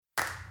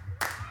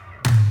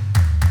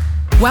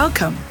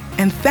Welcome,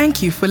 and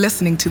thank you for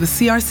listening to the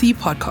CRC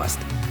podcast,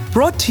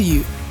 brought to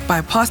you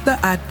by Pastor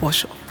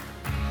Boshoff.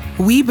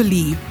 We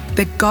believe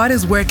that God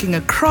is working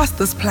across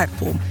this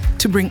platform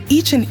to bring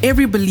each and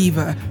every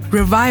believer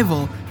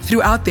revival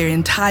throughout their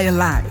entire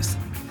lives.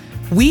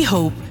 We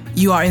hope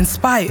you are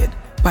inspired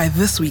by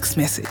this week's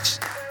message.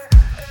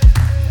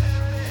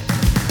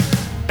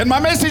 And my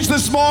message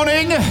this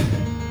morning,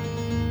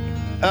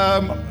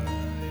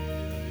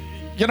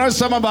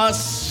 some of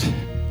us,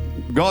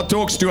 God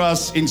talks to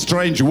us in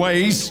strange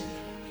ways,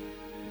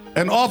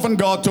 and often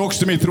God talks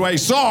to me through a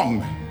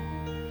song.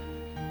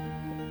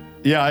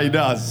 Yeah, He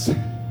does.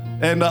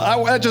 And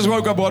I just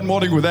woke up one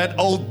morning with that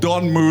old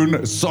Don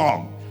Moon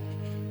song.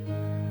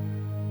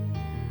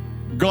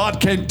 God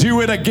can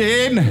do it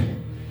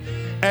again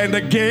and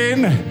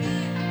again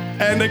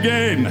and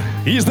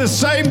again. He's the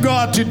same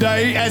God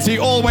today as He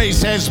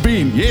always has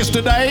been.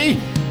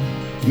 Yesterday,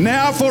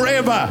 now,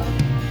 forever.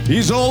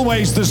 He's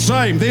always the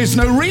same. There's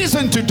no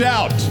reason to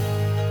doubt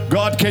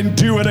God can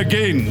do it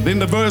again. Then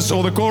the verse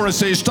or the chorus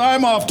says,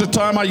 time after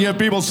time I hear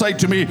people say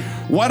to me,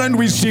 why don't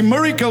we see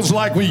miracles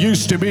like we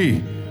used to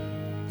be?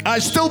 I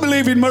still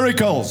believe in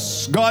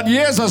miracles. God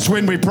hears us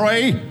when we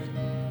pray.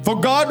 For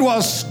God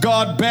was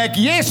God back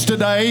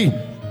yesterday,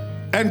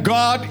 and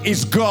God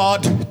is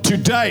God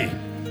today.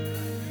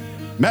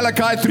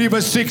 Malachi 3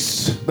 verse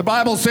 6, the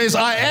Bible says,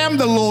 I am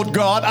the Lord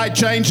God, I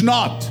change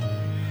not.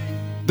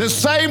 The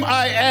same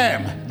I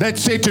am that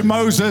said to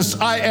Moses,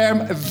 I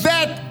am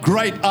that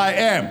great I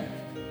am.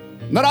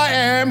 Not I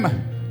am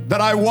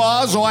that I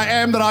was, or I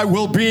am that I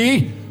will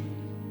be.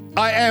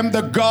 I am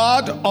the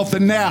God of the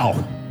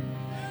now.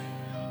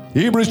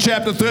 Hebrews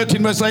chapter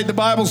 13 verse 8, the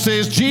Bible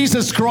says,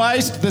 Jesus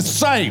Christ the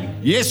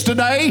same,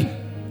 yesterday,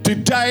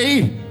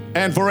 today,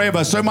 and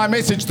forever. So my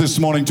message this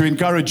morning to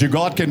encourage you,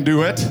 God can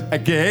do it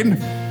again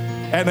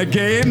and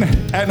again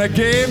and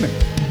again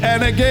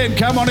and again.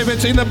 Come on, if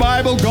it's in the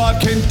Bible, God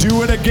can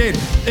do it again.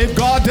 If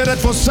God did it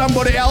for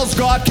somebody else,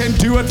 God can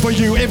do it for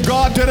you. If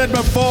God did it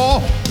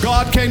before,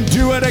 God can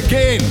do it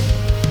again.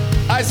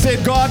 I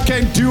said God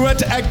can do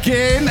it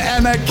again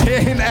and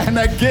again and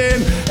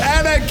again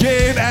and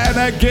again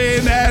and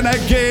again and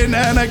again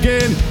and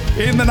again.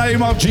 In the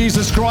name of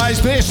Jesus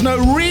Christ, there's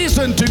no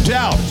reason to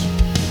doubt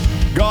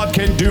God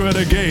can do it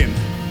again.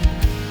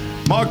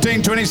 Mark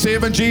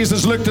 10:27,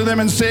 Jesus looked at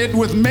them and said,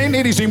 with men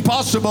it is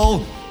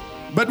impossible,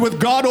 but with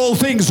God all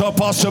things are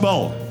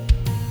possible.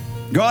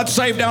 God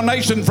saved our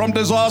nation from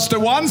disaster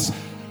once.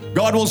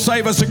 God will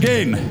save us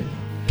again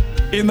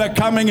in the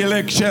coming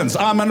elections.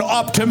 I'm an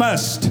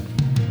optimist.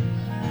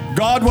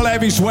 God will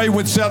have His way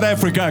with South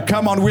Africa.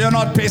 Come on, we are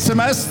not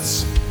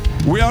pessimists.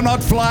 We are not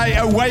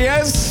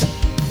flyawayers.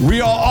 We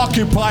are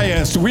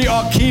occupiers. We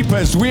are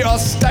keepers. We are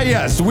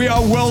stayers. We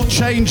are world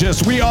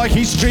changers. We are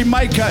history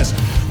makers.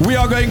 We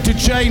are going to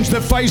change the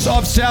face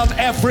of South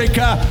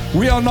Africa.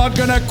 We are not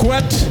going to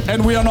quit,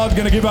 and we are not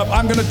going to give up.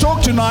 I'm going to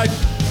talk tonight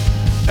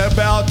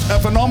about a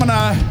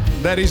phenomena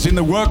that is in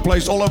the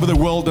workplace all over the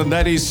world, and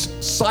that is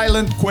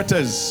silent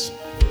quitters.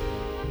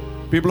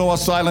 People who are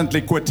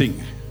silently quitting.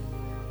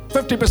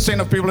 50%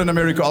 of people in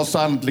America are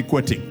silently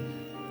quitting.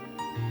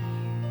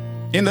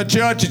 In the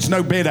church, it's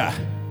no better.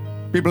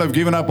 People have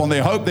given up on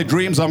their hope, their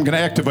dreams. I'm going to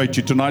activate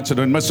you tonight, so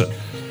don't miss it.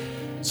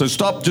 So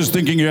stop just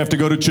thinking you have to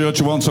go to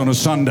church once on a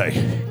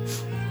Sunday.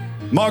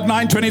 Mark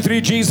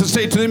 9:23, Jesus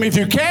said to them, if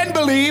you can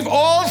believe,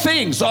 all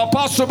things are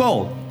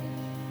possible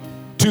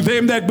to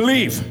them that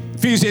believe.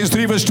 Ephesians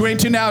 3 verse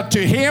 20, now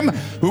to Him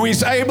who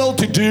is able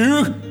to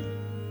do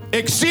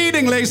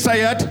exceedingly,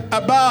 say it,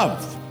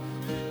 above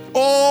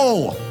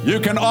all you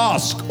can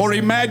ask or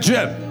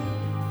imagine,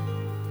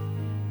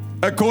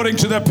 according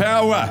to the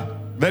power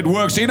that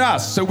works in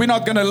us. So we're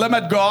not going to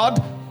limit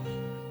God.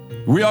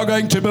 We are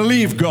going to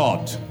believe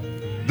God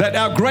that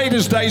our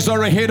greatest days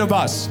are ahead of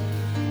us,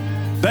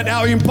 that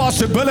our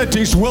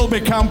impossibilities will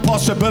become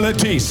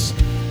possibilities,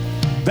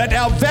 that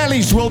our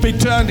valleys will be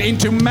turned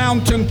into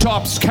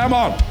mountaintops. Come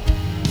on.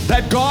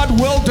 That God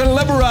will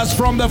deliver us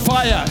from the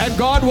fire, and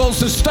God will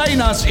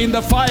sustain us in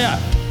the fire.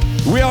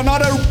 We are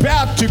not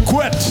about to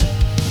quit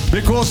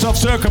because of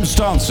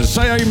circumstances.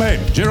 Say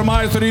amen.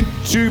 Jeremiah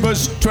 32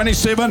 verse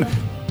 27,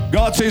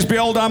 God says,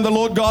 behold, I'm the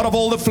Lord God of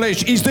all the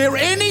flesh. Is there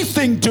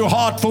anything too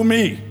hard for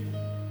me?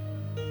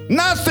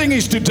 Nothing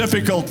is too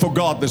difficult for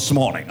God this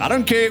morning. I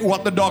don't care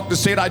what the doctor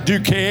said. I do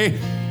care.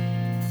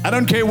 I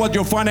don't care what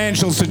your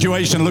financial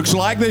situation looks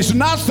like. There's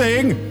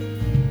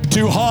nothing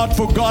too hard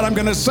for God. I'm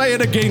going to say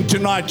it again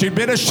tonight. You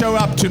better show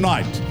up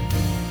tonight.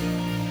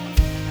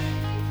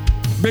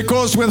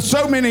 Because with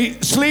so many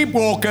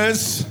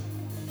sleepwalkers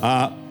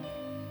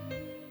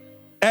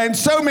and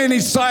so many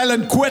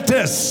silent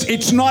quitters,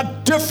 it's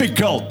not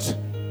difficult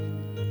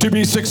to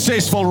be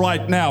successful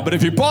right now. But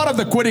if you're part of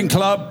the quitting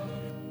club,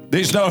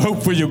 there's no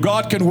hope for you.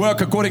 God can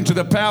work according to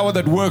the power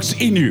that works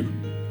in you.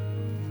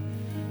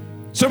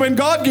 So when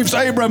God gives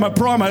Abram a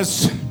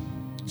promise,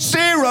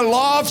 Sarah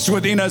laughs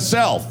within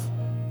herself.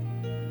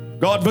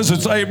 God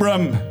visits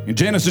Abram in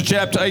Genesis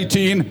chapter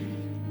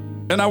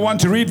 18, and I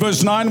want to read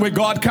verse 9 where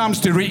God comes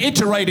to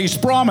reiterate His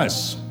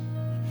promise.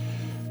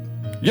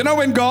 You know,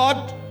 when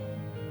God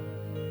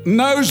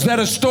knows that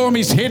a storm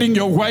is heading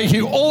your way,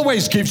 He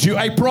always gives you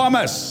a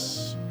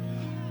promise.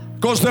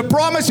 Because the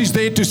promise is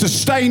there to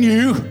sustain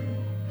you,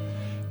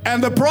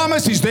 and the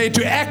promise is there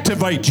to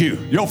activate you,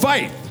 your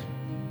faith.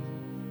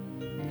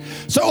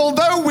 So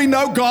although we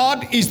know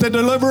God is the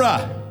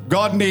deliverer,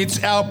 God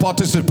needs our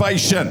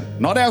participation,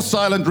 not our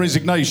silent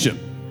resignation.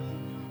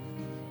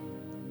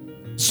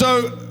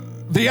 So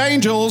the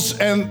angels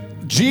and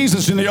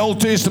Jesus in the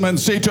Old Testament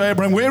said to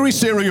Abraham, "Where is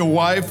Sarah, your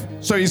wife?"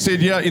 So he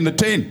said, "Yeah, in the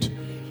tent."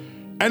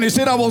 And he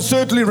said, "I will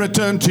certainly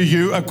return to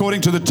you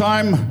according to the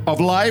time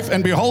of life.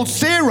 And behold,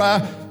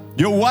 Sarah,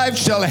 your wife,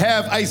 shall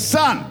have a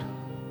son."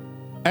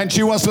 And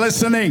she was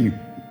listening,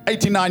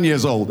 89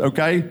 years old,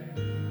 okay?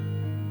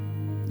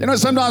 You know,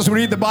 sometimes we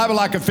read the Bible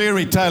like a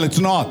fairy tale. It's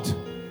not.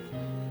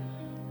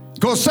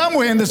 Because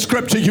somewhere in the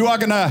scripture you are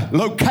going to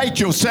locate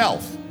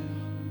yourself.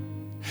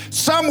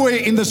 Somewhere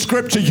in the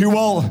scripture you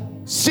will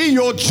see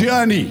your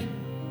journey.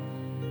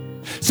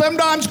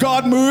 Sometimes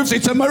God moves,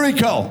 it's a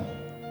miracle.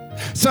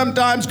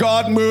 Sometimes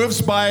God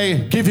moves by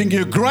giving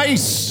you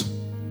grace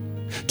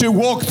to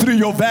walk through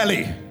your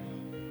valley.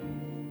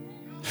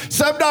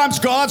 Sometimes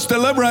God's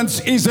deliverance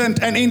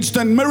isn't an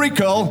instant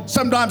miracle.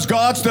 Sometimes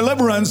God's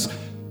deliverance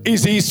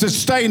is His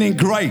sustaining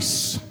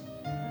grace.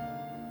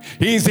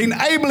 His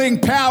enabling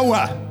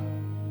power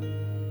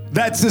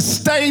that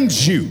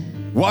sustains you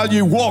while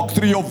you walk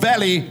through your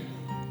valley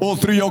or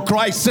through your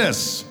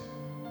crisis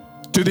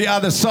to the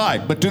other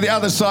side. But to the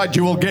other side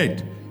you will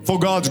get for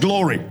God's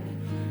glory.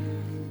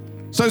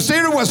 So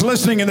Sarah was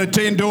listening in the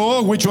tent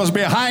door, which was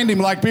behind him,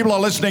 like people are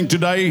listening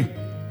today.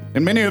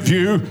 And many of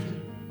you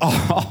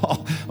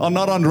are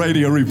not on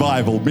Radio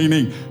Revival,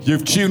 meaning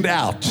you've tuned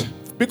out.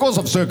 Because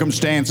of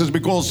circumstances,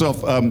 because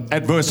of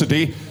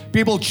adversity,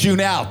 people tune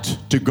out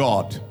to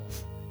God.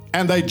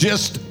 And they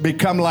just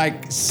become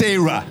like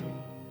Sarah.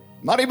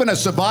 Not even a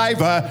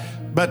survivor,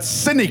 but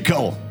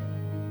cynical.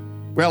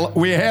 Well,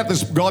 we had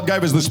this, God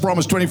gave us this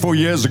promise 24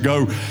 years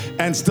ago,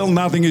 and still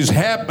nothing has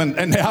happened.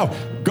 And now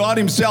God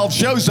Himself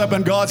shows up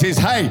and God says,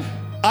 "Hey,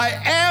 I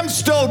am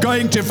still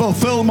going to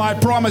fulfill my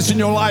promise in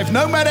your life,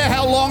 no matter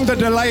how long the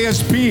delay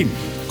has been."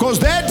 Because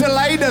that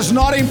delay does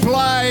not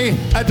imply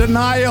a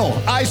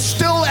denial. I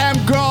still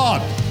am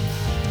God.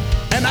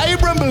 And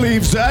Abram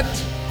believes that.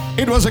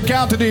 It was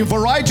accounted to him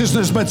for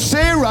righteousness. But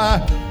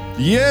Sarah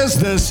hears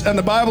this, and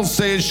the Bible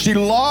says she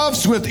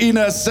laughs within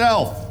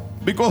herself.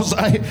 Because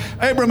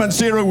Abram and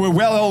Sarah were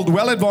well old,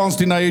 well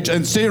advanced in age,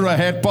 and Sarah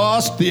had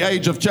passed the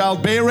age of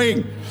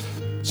childbearing.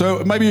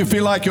 So maybe you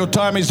feel like your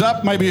time is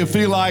up. Maybe you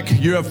feel like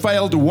you have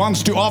failed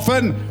once too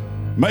often.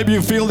 Maybe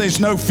you feel there's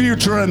no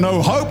future and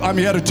no hope. I'm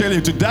here to tell you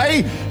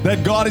today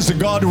that God is a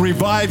God who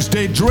revives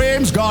dead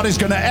dreams. God is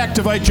going to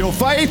activate your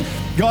faith.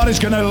 God is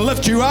going to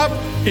lift you up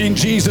in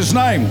Jesus'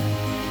 name.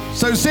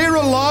 So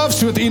Sarah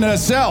laughs within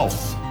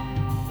herself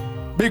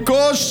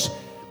because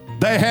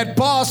they had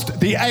passed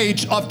the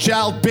age of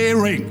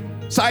childbearing.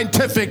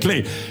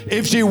 Scientifically,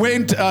 if she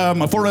went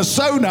for a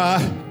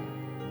sonar,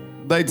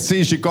 they'd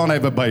see she can't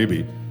have a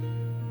baby.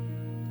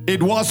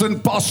 It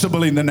wasn't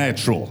possible in the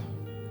natural.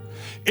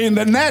 In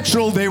the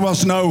natural, there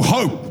was no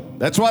hope.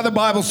 That's why the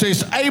Bible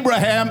says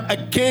Abraham,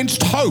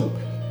 against hope,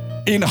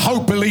 in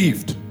hope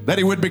believed that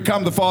he would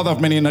become the father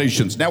of many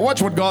nations. Now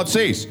watch what God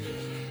says.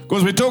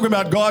 Because we're talking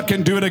about God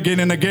can do it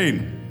again and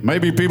again.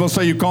 Maybe people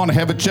say you can't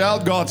have a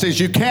child. God says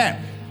you can.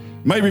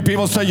 Maybe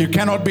people say you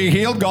cannot be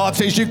healed. God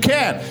says you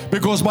can,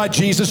 because by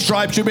Jesus'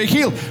 stripes you'll be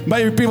healed.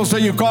 Maybe people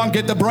say you can't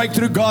get the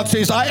breakthrough. God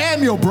says, I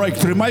am your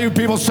breakthrough. Maybe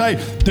people say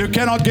you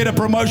cannot get a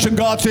promotion.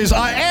 God says,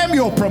 I am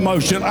your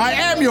promotion. I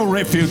am your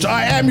refuge.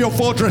 I am your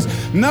fortress.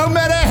 No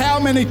matter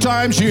how many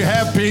times you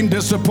have been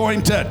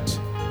disappointed,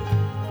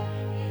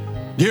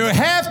 you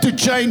have to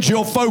change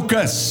your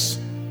focus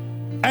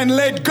and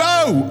let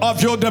go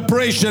of your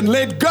depression.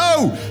 Let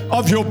go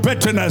of your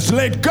bitterness.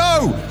 Let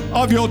go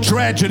of your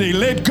tragedy.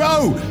 Let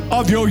go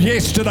of your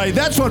yesterday.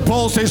 That's what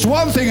Paul says.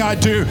 One thing I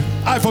do,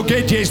 I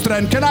forget yesterday.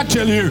 And can I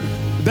tell you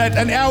that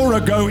an hour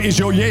ago is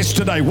your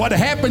yesterday? What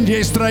happened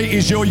yesterday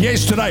is your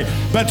yesterday.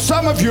 But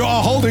some of you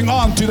are holding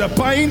on to the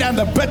pain and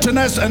the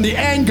bitterness and the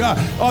anger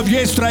of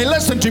yesterday.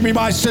 Listen to me,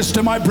 my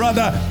sister, my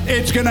brother.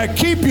 It's going to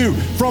keep you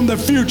from the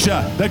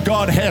future that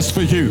God has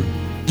for you.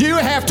 You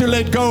have to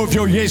let go of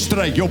your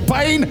yesterday, your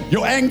pain,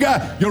 your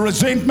anger, your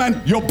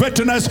resentment, your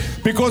bitterness,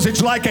 because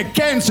it's like a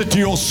cancer to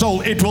your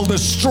soul. It will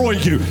destroy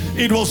you.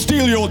 It will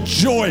steal your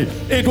joy.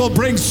 It will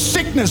bring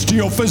sickness to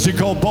your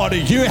physical body.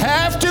 You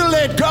have to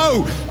let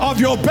go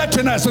of your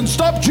bitterness and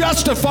stop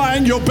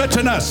justifying your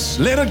bitterness.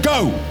 Let it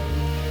go.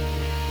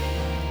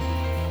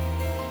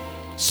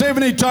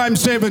 70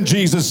 times 7,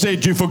 Jesus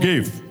said, you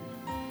forgive.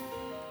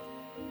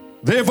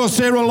 Therefore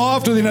Sarah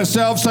laughed within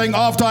herself, saying,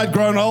 after I'd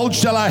grown old,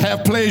 shall I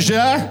have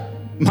pleasure,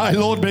 my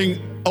Lord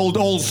being old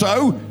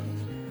also?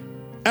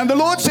 And the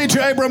Lord said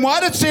to Abram, why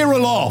did Sarah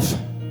laugh?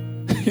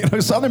 You know,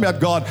 something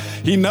about God,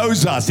 He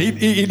knows us.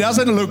 He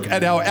doesn't look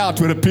at our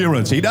outward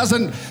appearance. He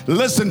doesn't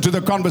listen to the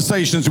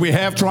conversations we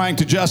have trying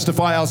to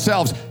justify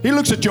ourselves. He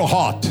looks at your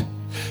heart.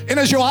 En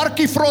as jou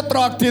hartjie vrot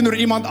raak teenoor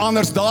iemand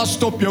anders, daar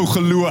stop jou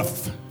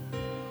geloof.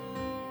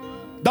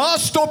 Daar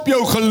stop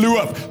jou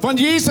geloof. Want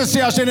Jesus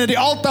sê as jy na die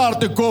altaar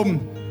toe kom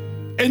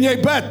en jy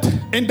bid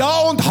en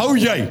daar onthou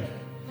jy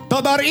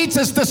dat daar iets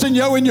is tussen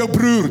jou en jou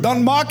broer, dan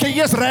maak jy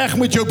eers reg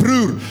met jou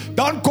broer,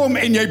 dan kom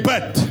en jy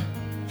bid.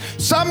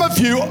 Some of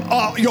you,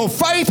 your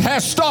faith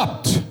has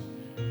stopped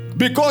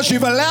because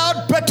you've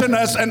allowed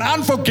bitterness and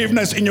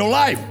unforgiveness in your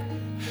life.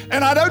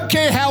 And I don't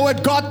care how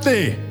it got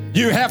there,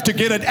 you have to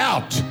get it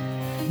out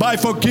by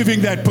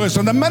forgiving that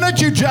person. The minute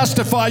you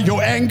justify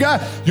your anger,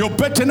 your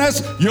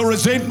bitterness, your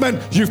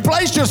resentment, you've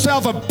placed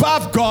yourself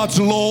above God's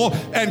law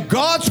and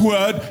God's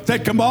word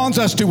that commands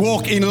us to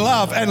walk in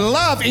love. And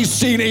love is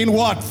seen in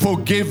what?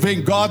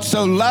 Forgiving. God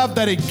so loved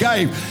that He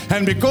gave.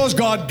 And because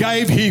God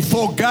gave, He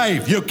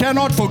forgave. You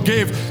cannot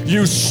forgive.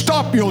 You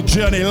stop your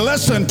journey.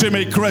 Listen to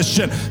me,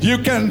 Christian. You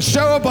can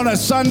show up on a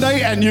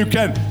Sunday and you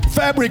can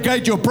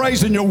fabricate your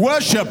praise and your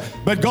worship,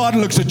 but God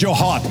looks at your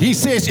heart. He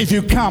says, if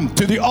you come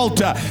to the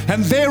altar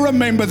and there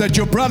remember that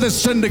your brother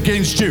sinned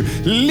against you,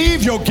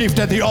 leave your gift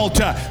at the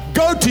altar,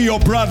 go to your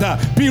brother,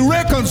 be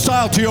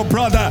reconciled to your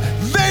brother,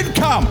 then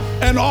come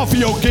and offer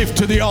your gift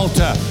to the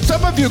altar.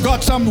 Some of you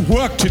got some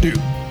work to do.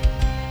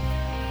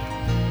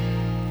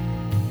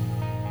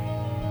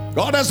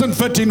 God doesn't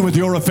fit in with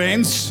your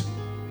offense.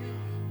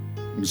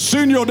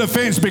 Soon your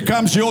defense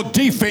becomes your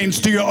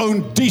defense to your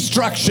own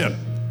destruction.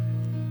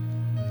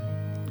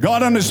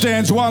 God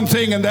understands one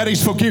thing, and that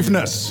is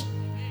forgiveness.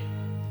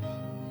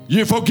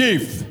 You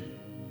forgive.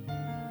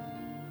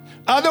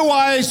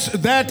 Otherwise,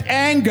 that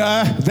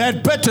anger,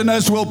 that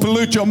bitterness will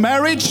pollute your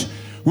marriage,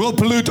 will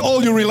pollute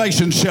all your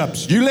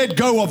relationships. You let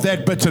go of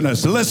that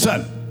bitterness.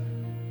 Listen.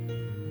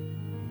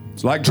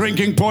 It's like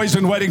drinking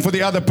poison, waiting for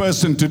the other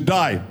person to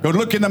die. Go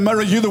look in the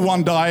mirror, you're the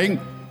one dying,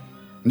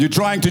 and you're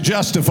trying to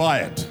justify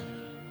it.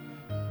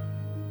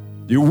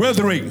 You're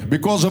withering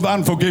because of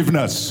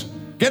unforgiveness.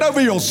 Get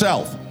over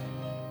yourself.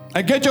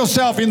 And get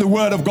yourself in the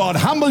Word of God.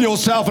 Humble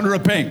yourself and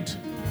repent.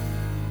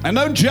 And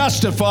don't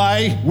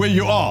justify where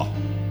you are.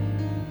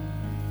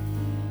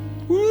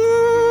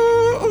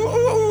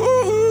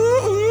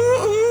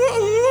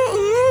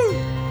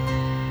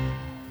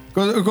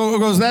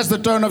 Because that's the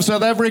tone of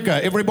South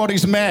Africa.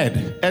 Everybody's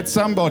mad at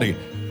somebody.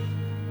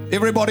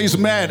 Everybody's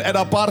mad at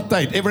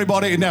apartheid.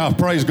 Everybody, now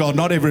praise God,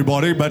 not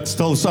everybody, but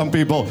still some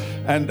people.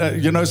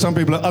 And some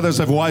people, others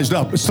have wised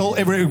up. Still,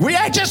 we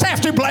just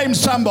have to blame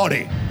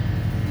somebody.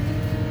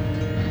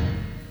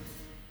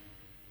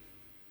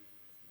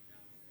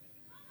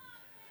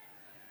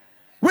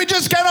 We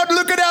just cannot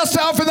look at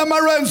ourselves in the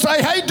mirror and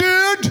say, hey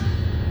dude,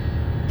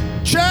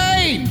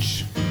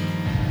 change.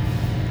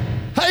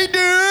 Hey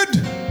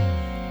dude,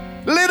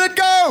 let it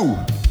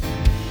go.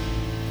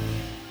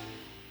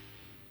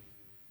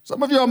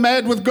 Some of you are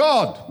mad with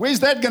God. Where's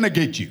that going to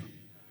get you?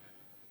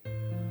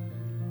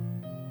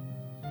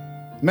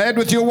 Mad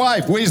with your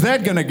wife. Where's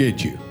that going to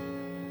get you?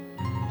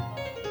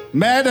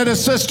 Mad at a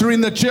sister in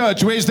the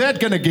church. Where's that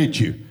going to get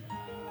you?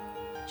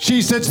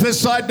 She sits this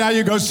side, now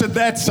you go sit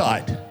that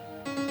side.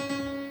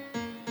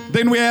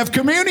 Then we have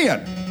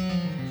communion.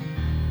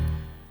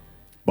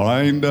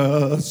 Bind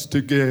us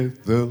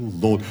together,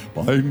 Lord.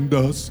 Bind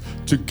us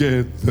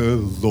together,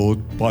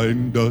 Lord.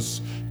 Bind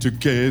us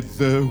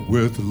together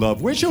with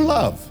love. Where's your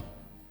love?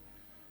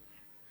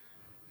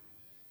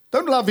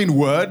 Don't love in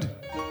word.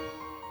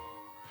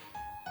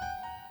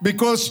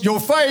 Because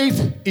your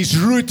faith is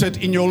rooted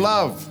in your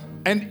love.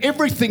 And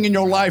everything in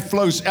your life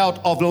flows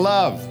out of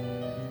love.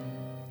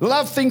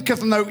 Love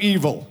thinketh no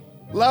evil.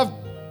 Love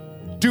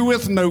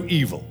doeth no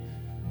evil.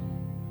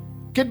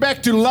 Get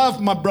back to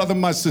love, my brother,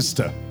 my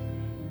sister.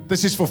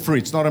 This is for free.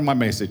 It's not in my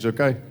message,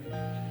 okay?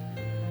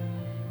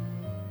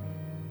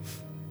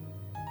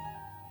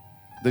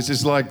 This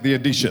is like the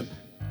addition.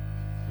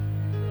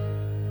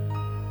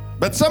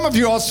 But some of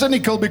you are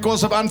cynical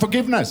because of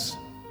unforgiveness.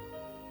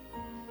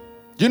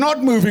 You're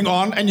not moving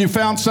on and you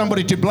found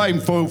somebody to blame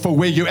for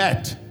where you're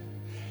at.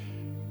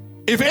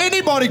 If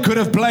anybody could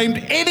have blamed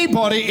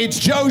anybody, it's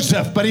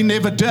Joseph, but he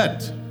never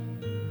did.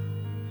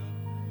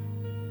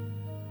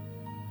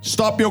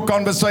 Stop your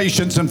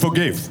conversations and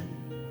forgive.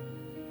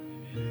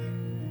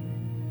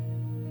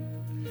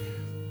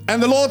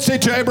 And the Lord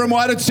said to Abram,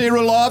 why did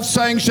Sarah laugh,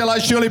 saying, shall I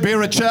surely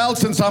bear a child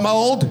since I'm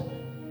old?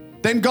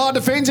 Then God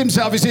defends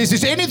himself. He says,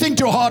 is anything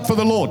too hard for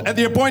the Lord? At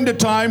the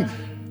appointed time,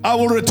 I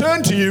will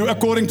return to you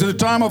according to the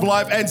time of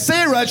life, and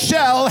Sarah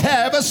shall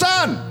have a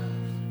son.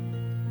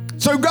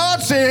 So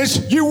God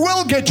says, you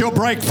will get your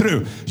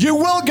breakthrough. You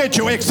will get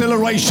your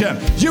acceleration.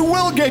 You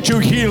will get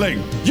your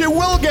healing. You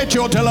will get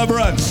your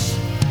deliverance.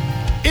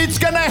 It's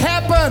going to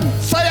happen.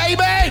 Say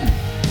amen.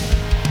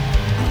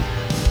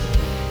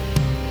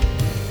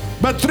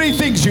 But three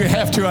things you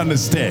have to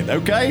understand,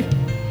 okay?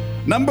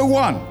 Number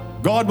one,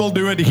 God will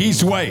do it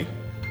His way.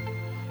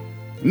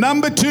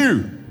 Number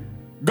two,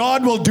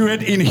 God will do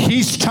it in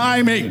His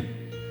timing.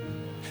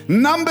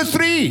 Number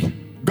three,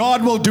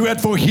 God will do it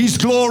for His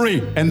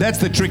glory. And that's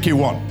the tricky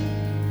one.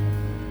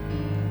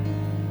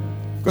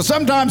 Because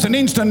sometimes an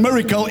instant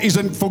miracle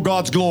isn't for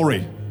God's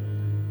glory.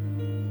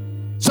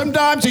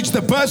 Sometimes it's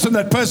the person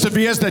that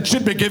perseveres that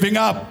should be giving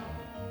up.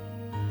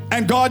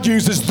 And God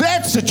uses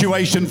that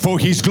situation for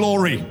His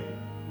glory.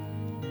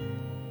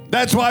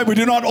 That's why we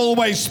do not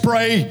always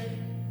pray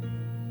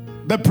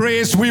the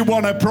prayers we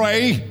want to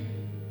pray.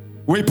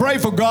 We pray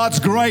for God's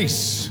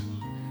grace.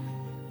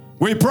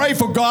 We pray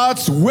for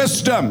God's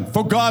wisdom,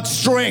 for God's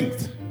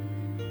strength.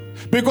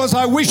 Because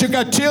I wish I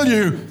could tell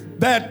you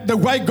that the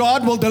way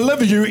God will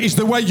deliver you is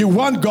the way you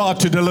want God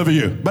to deliver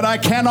you. But I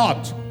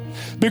cannot.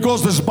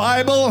 Because this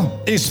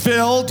Bible is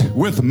filled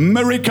with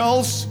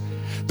miracles.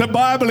 The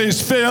Bible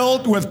is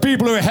filled with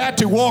people who had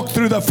to walk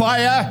through the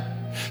fire.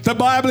 The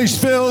Bible is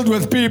filled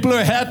with people who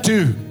had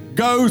to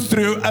go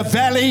through a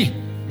valley.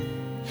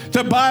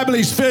 The Bible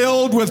is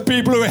filled with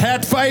people who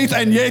had faith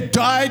and yet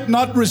died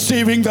not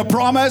receiving the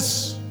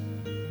promise.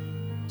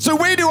 So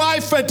where do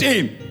I fit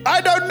in? I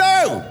don't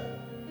know.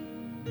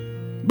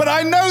 But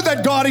I know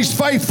that God is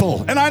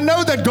faithful, and I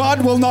know that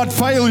God will not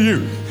fail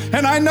you,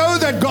 and I know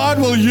that God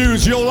will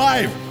use your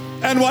life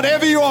and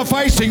whatever you are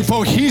facing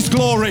for His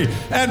glory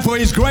and for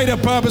His greater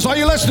purpose. Are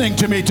you listening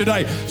to me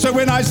today? So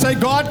when I say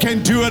God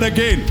can do it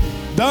again,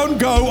 don't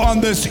go on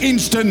this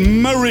instant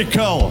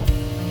miracle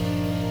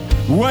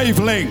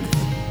wavelength,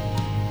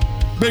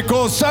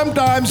 because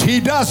sometimes He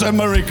does a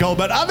miracle,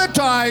 but other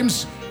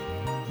times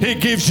He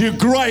gives you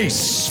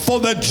grace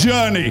for the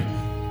journey.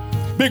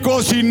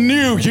 Because He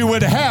knew you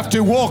would have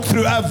to walk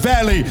through a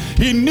valley.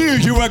 He knew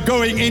you were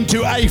going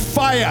into a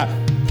fire.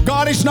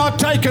 God is not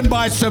taken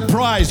by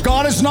surprise.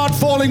 God is not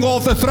falling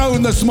off the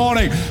throne this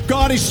morning.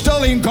 God is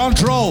still in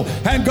control.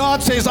 And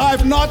God says, I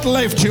have not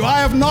left you. I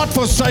have not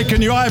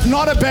forsaken you. I have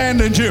not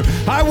abandoned you.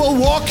 I will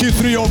walk you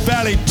through your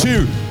valley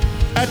too.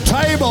 A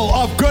table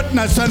of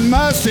goodness and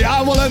mercy.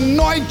 I will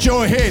anoint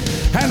your head,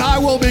 and I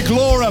will be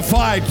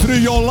glorified through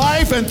your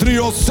life and through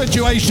your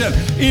situation.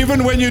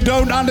 Even when you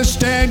don't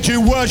understand,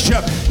 you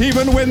worship.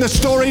 Even when the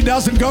story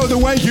doesn't go the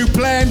way you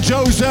planned,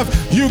 Joseph,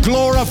 you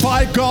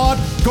glorify God,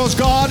 because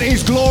God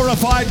is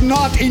glorified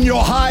not in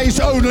your highs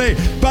only,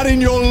 but in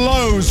your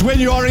lows. When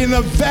you are in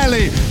the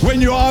valley,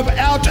 when you are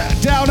out,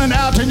 down and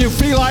out, and you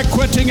feel like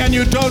quitting and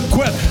you don't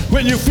quit.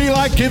 When you feel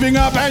like giving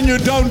up and you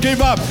don't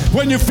give up.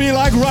 When you feel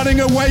like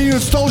running away,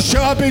 you still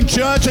show up in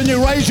church and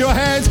you raise your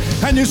hands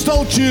and you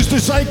still choose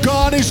to say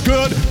God is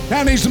good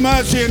and His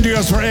mercy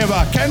endures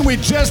forever. Can we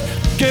just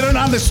get an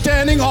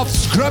understanding of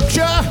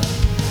Scripture?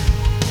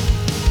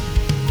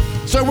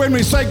 So when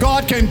we say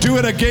God can do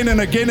it again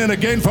and again and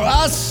again, for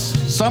us,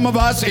 some of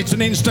us, it's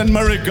an instant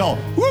miracle.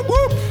 Whoop,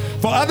 whoop.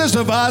 For others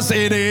of us,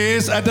 it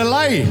is a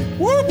delay.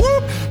 Whoop,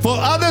 whoop. For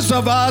others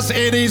of us,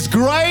 it is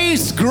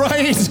grace,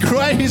 grace,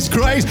 grace,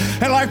 grace.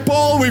 And like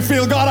Paul, we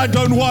feel, God, I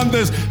don't want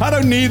this. I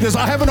don't need this.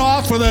 I haven't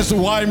asked for this.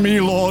 Why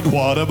me, Lord?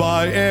 What have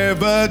I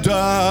ever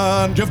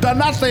done? You've done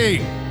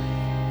nothing.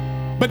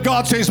 But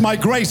God says, my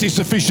grace is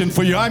sufficient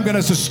for you. I'm going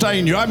to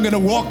sustain you. I'm going to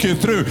walk you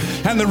through.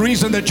 And the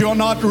reason that you're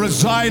not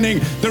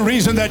resigning, the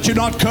reason that you're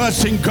not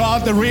cursing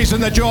God, the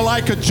reason that you're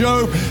like a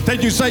Job,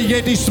 that you say,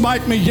 yet He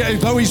smite me,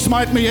 yet, though He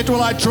smite me, yet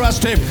will I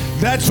trust Him.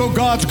 That's for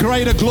God's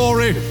greater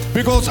glory,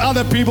 because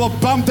other people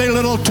bump their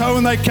little toe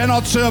and they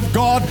cannot serve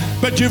God.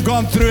 But you've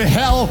gone through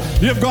hell.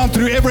 You've gone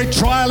through every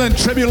trial and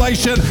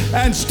tribulation,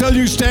 and still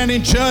you stand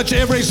in church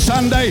every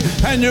Sunday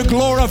and you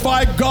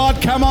glorify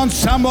God. Come on,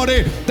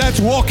 somebody that's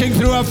walking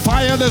through a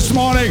fire this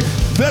morning.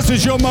 This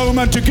is your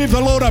moment to give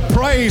the Lord a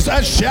praise,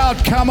 a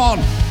shout. Come on,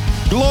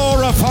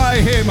 glorify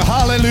Him.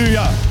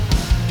 Hallelujah.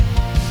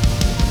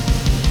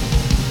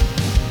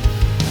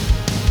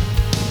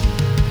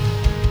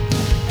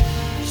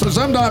 So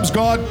sometimes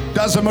God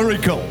does a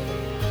miracle,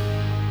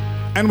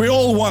 and we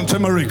all want a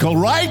miracle,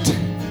 right?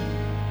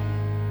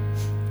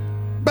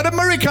 But a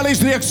miracle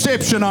is the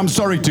exception, I'm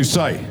sorry to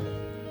say,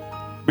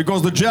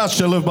 because the just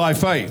shall live by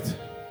faith.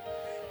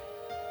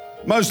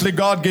 Mostly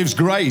God gives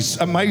grace,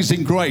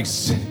 amazing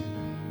grace.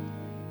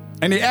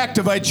 And He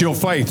activates your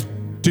faith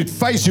to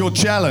face your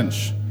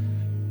challenge,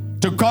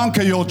 to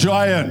conquer your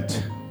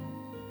giant.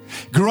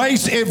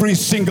 Grace every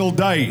single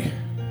day.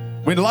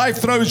 When life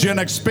throws you an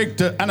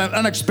unexpected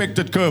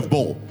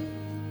curveball.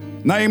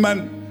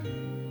 Naaman,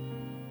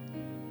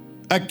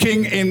 a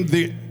king in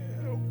the,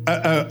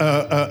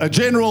 a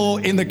general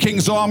in the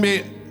king's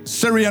army,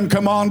 Syrian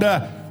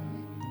commander,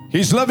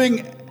 he's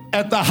living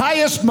at the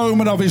highest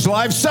moment of his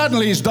life.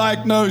 Suddenly he's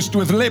diagnosed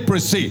with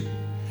leprosy.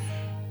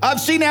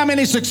 I've seen how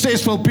many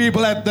successful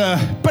people at the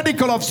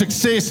pinnacle of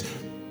success,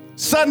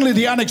 suddenly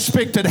the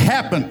unexpected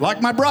happened,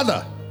 like my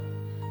brother.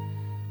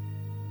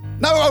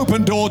 No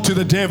open door to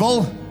the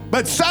devil,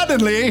 but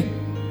suddenly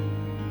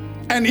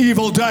an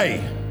evil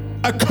day,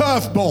 a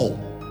curveball.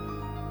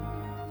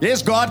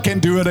 Yes, God can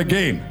do it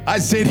again. I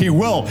said He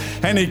will,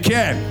 and He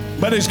can.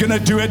 But He's going to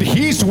do it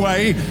His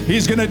way.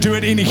 He's going to do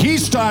it in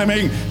His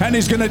timing, and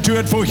He's going to do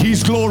it for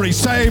His glory.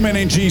 Say amen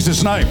in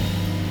Jesus' name.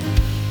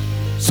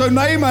 So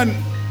Naaman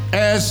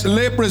has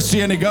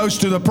leprosy, and he goes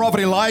to the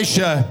prophet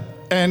Elisha,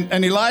 and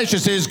Elisha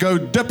says, go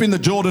dip in the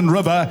Jordan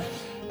River,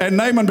 and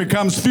Naaman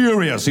becomes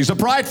furious. He's a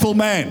prideful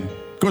man,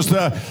 because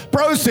the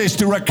process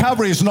to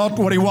recovery is not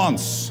what he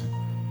wants.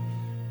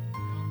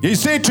 He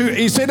said,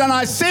 and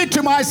I said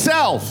to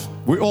myself,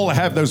 we all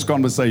have those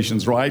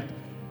conversations, right?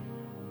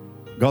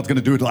 God's going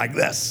to do it like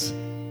this.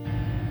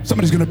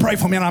 Somebody's going to pray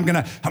for me and I'm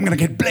going to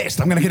get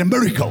blessed. I'm going to get a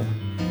miracle.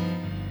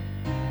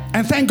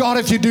 And thank God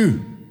if you do.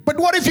 But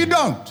what if you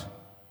don't?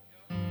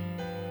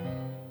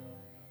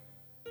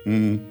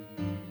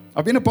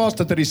 I've been a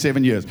pastor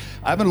 37 years.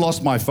 I haven't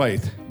lost my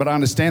faith, but I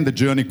understand the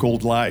journey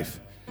called life.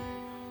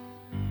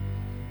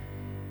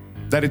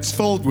 That it's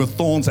filled with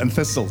thorns and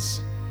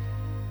thistles.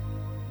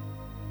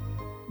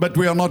 But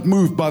we are not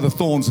moved by the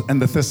thorns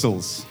and the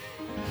thistles.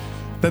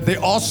 That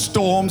there are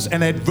storms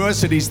and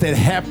adversities that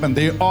happen.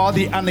 They are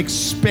the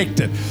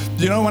unexpected.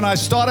 You know, when I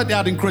started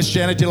out in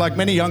Christianity, like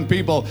many young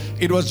people,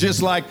 it was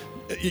just like,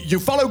 you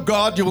follow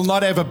God, you will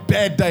not have a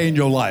bad day in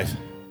your life.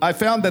 I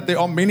found that there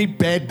are many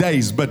bad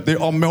days, but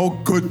there are more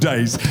good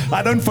days.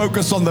 I don't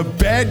focus on the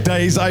bad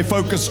days, I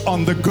focus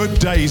on the good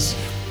days.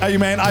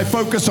 Amen. I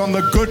focus on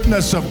the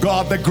goodness of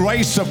God, the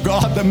grace of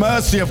God, the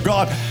mercy of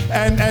God.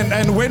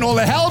 And when all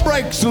the hell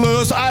breaks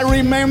loose, I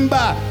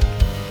remember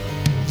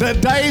the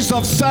days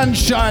of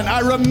sunshine. I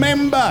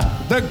remember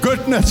the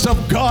goodness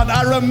of God.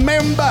 I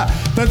remember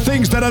the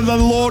things that the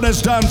Lord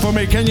has done for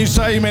me. Can you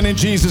say amen in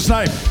Jesus'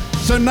 name?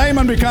 So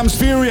Naaman becomes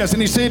furious,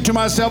 and he said to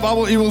myself,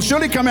 he will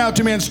surely come out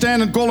to me and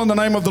stand and call on the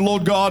name of the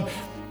Lord God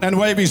and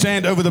wave his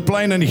hand over the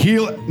plain and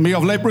heal me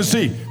of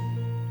leprosy.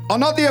 Are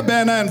not the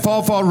Abana and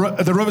far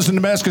the rivers in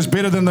Damascus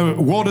better than the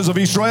waters of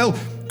Israel?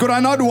 Could I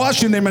not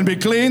wash in them and be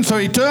clean? So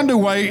he turned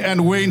away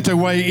and went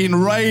away in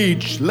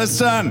rage.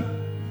 Listen.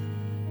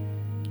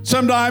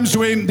 Sometimes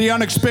when the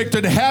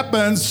unexpected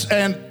happens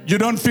and you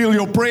don't feel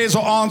your prayers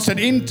are answered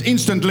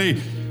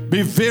instantly,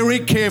 be very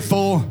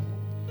careful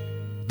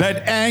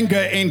that anger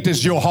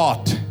enters your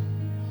heart.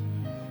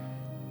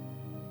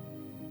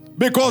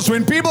 Because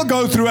when people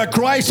go through a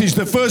crisis,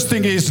 the first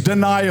thing is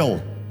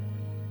denial.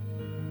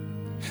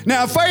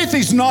 Now, faith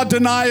is not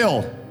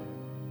denial.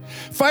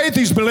 Faith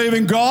is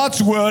believing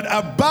God's word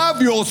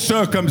above your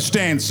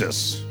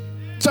circumstances.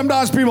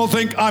 Sometimes people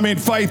think, I'm in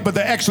faith, but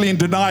they're actually in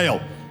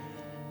denial.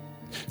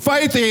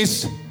 Faith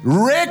is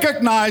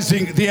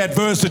recognizing the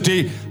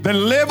adversity, the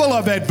level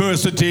of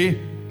adversity,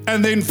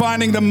 and then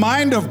finding the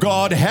mind of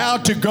God how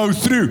to go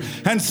through.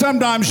 And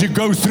sometimes you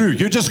go through.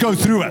 You just go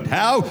through it.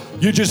 How?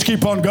 You just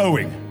keep on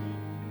going.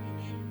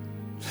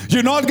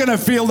 You're not going to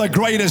feel the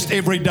greatest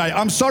every day.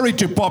 I'm sorry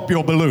to pop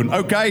your balloon,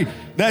 okay?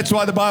 That's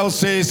why the Bible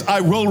says,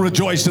 I will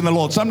rejoice in the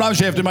Lord. Sometimes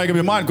you have to make up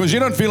your mind because you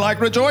don't feel like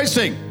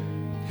rejoicing.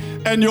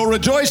 And your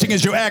rejoicing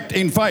is you act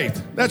in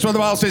faith. That's what the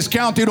Bible says,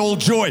 count it all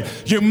joy.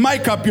 You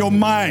make up your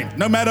mind.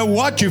 No matter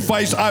what you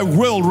face, I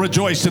will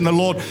rejoice in the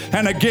Lord.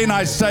 And again,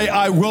 I say,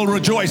 I will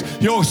rejoice.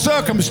 Your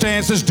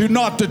circumstances do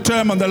not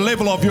determine the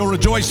level of your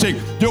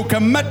rejoicing. Your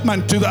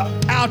commitment to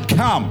the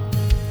outcome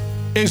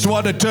is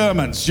what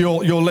determines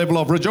your level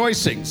of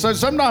rejoicing. So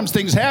sometimes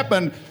things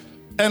happen,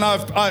 and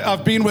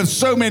I've been with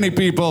so many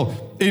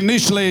people.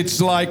 Initially, it's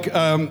like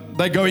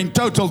they go in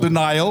total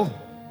denial.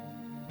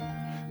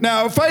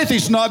 Now, faith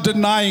is not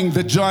denying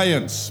the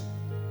giants.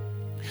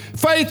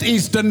 Faith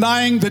is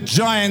denying the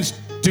giants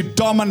to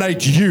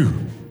dominate you.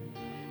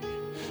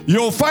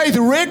 Your faith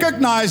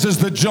recognizes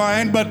the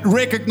giant, but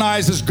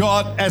recognizes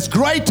God as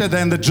greater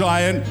than the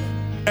giant.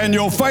 And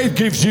your faith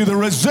gives you the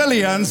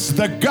resilience,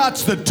 the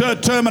guts, the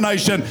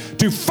determination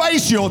to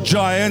face your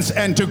giants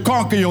and to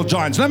conquer your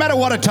giants, no matter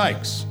what it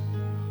takes.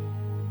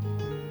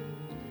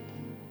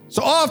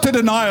 So after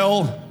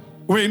denial,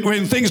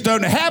 when things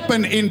don't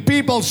happen in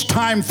people's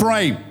time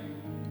frame,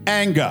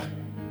 anger.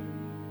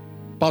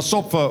 Pas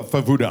op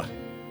vir woede.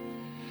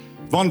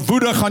 Want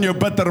woede gaan jou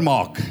bitter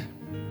maak.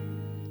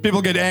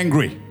 People get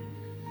angry.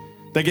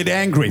 They get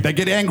angry. They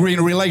get angry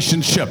in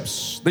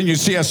relationships. Then you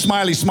see a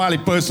smiley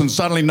person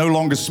suddenly no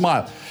longer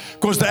smile.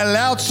 Because they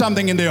allowed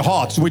something in their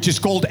hearts, which is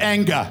called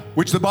anger,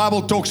 which the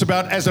Bible talks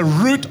about as a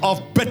root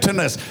of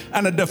bitterness,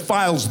 and it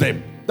defiles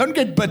them. Don't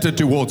get bitter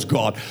towards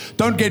God.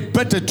 Don't get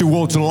bitter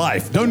towards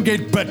life. Don't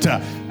get bitter.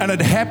 And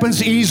it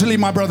happens easily,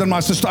 my brother and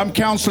my sister. I'm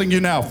counseling you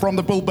now from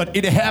the pulpit.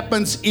 It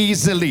happens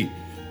easily.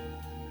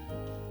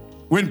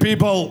 When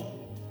people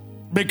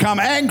become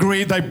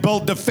angry, they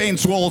build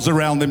defense walls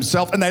around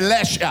themselves and they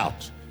lash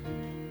out.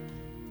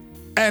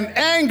 And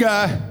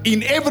anger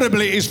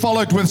inevitably is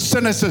followed with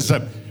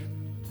cynicism.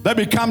 They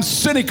become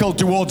cynical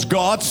towards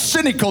God,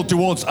 cynical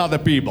towards other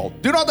people.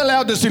 Do not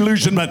allow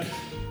disillusionment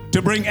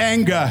to bring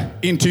anger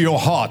into your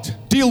heart.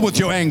 Deal with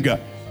your anger.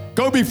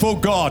 Go before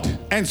God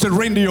and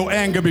surrender your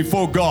anger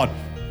before God.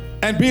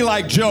 And be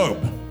like Job.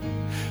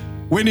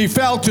 When he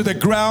fell to the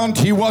ground,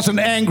 he wasn't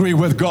angry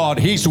with God.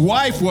 His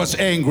wife was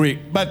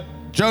angry, but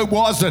Job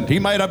wasn't. He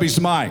made up his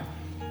mind.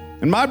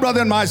 And my brother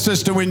and my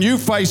sister, when you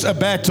face a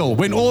battle,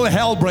 when all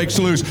hell breaks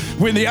loose,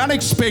 when the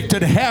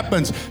unexpected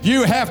happens,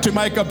 you have to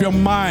make up your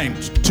mind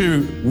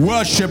to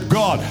worship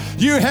God.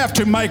 You have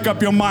to make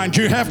up your mind.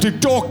 You have to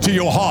talk to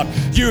your heart.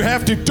 You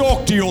have to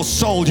talk to your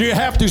soul. You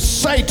have to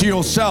say to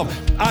yourself,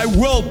 I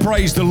will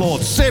praise the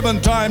Lord.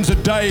 7 times a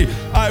day,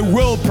 I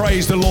will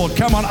praise the Lord.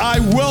 Come on, I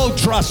will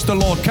trust the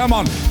Lord. Come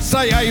on,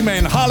 say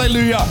amen.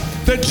 Hallelujah.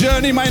 The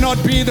journey may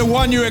not be the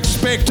one you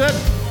expected,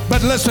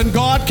 But listen,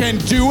 God can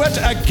do it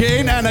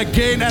again and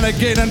again and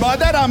again. And by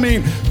that I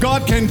mean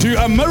God can do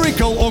a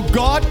miracle, or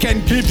God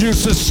can give you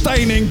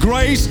sustaining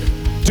grace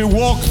to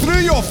walk through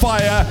your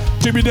fire,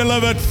 to be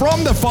delivered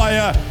from the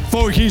fire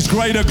for His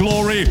greater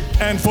glory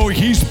and for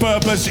His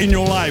purpose in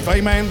your life.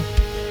 Amen.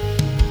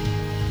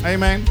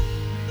 Amen.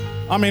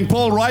 I mean,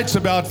 Paul writes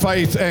about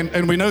faith,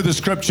 and we know the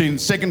scripture in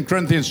 2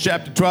 Corinthians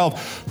chapter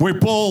 12, where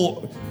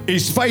Paul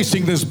is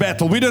facing this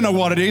battle. We don't know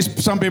what it is.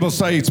 Some people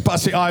say it's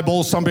pussy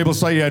eyeballs. Some people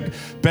say he had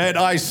bad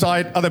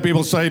eyesight. Other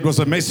people say it was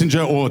a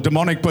messenger or a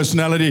demonic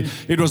personality.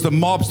 It was the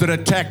mobs that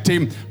attacked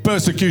him.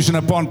 Persecution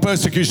upon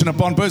persecution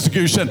upon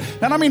persecution.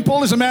 And I mean,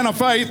 Paul is a man of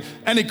faith,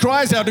 and he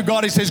cries out to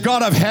God. He says,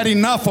 God, I've had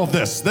enough of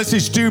this. This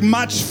is too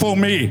much for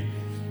me.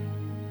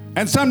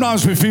 And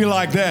sometimes we feel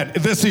like that.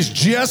 This is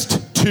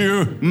just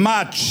too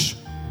much.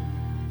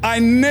 I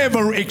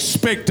never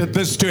expected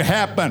this to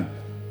happen.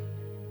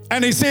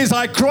 And he says,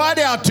 I cried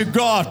out to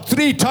God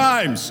 3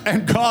 times.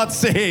 And God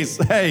says,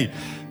 hey,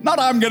 not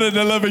I'm going to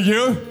deliver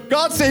you.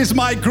 God says,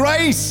 my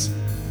grace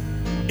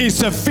is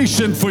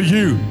sufficient for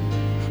you.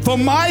 For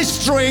my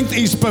strength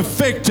is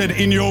perfected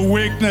in your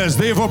weakness.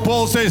 Therefore,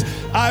 Paul says,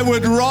 I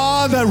would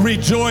rather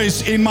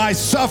rejoice in my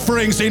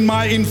sufferings, in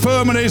my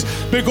infirmities,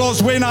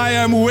 because when I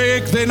am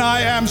weak, then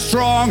I am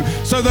strong,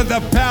 so that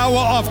the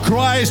power of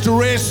Christ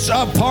rests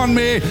upon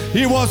me.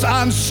 He was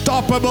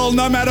unstoppable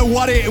no matter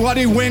what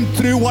he went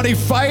through, what he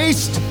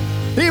faced.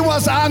 He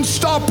was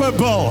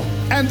unstoppable.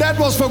 And that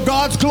was for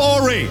God's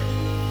glory.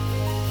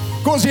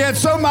 Because he had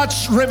so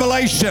much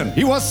revelation.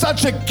 He was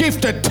such a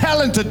gifted,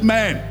 talented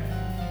man.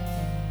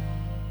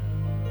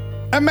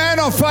 A man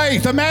of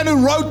faith, a man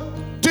who wrote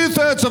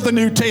 2/3 of the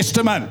New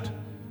Testament.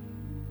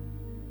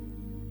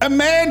 A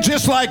man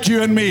just like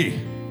you and me,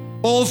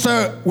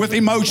 also with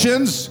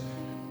emotions.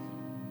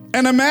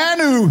 And a man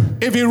who,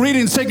 if you read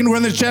in 2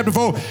 Corinthians chapter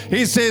 4,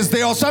 he says,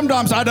 there are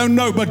sometimes I don't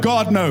know, but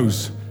God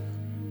knows.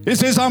 He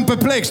says, I'm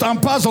perplexed,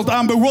 I'm puzzled,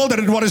 I'm bewildered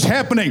at what is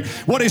happening.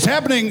 What is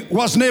happening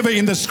was never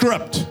in the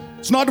script.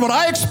 It's not what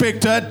I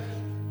expected.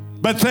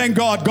 But thank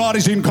God, God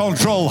is in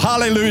control.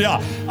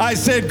 Hallelujah. I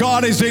said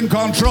God is in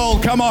control.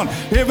 Come on.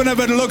 Even if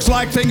it looks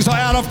like things are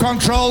out of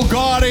control,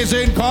 God is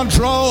in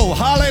control.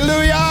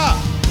 Hallelujah.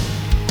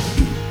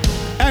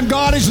 And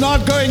God is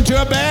not going to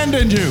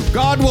abandon you.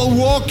 God will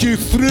walk you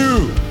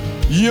through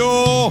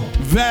your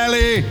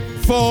valley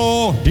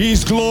for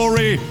His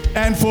glory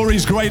and for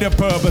His greater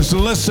purpose.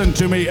 Listen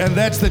to me, and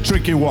that's the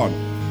tricky one.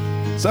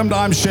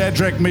 Sometimes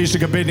Shadrach,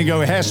 Meshach, and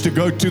Abednego has to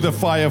go to the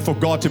fire for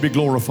God to be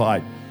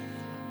glorified.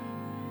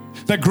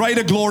 The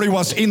greater glory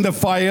was in the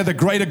fire. The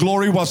greater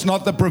glory was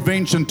not the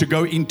prevention to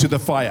go into the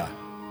fire.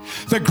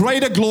 The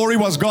greater glory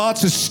was God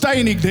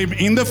sustaining them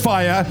in the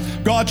fire,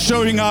 God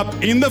showing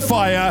up in the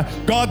fire,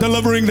 God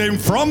delivering them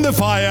from the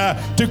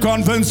fire to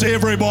convince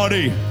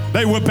everybody.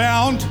 They were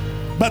bound,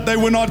 but they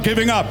were not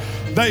giving up.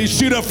 They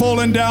should have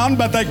fallen down,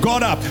 but they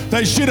got up.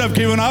 They should have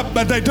given up,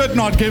 but they did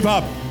not give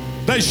up.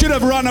 They should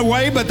have run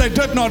away, but they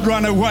did not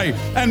run away.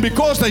 And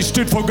because they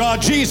stood for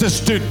God, Jesus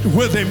stood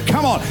with them.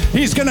 Come on.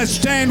 He's going to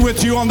stand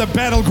with you on the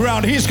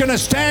battleground. He's going to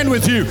stand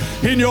with you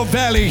in your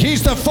valley.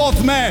 He's the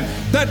 4th man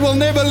that will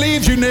never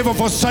leave you, never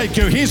forsake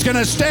you. He's going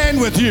to stand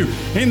with you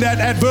in that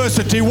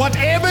adversity.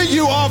 Whatever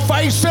you are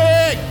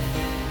facing,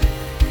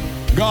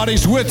 God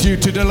is with you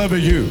to deliver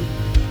you.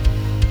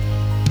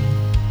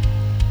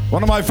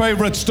 One of my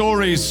favorite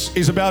stories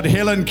is about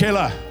Helen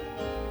Keller.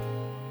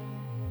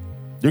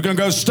 You can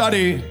go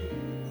study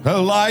her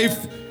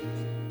life.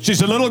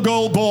 She's a little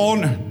girl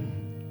born,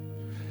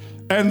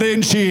 and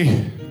then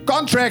she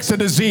contracts a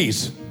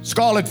disease,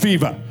 scarlet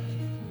fever,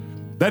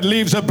 that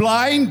leaves her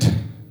blind,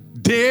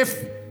 deaf,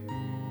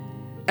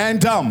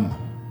 and dumb.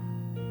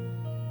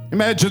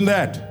 Imagine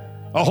that.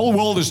 A whole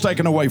world is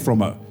taken away from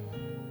her.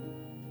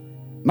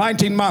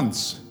 19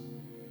 months.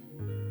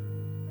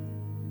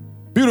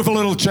 Beautiful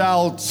little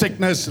child,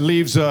 sickness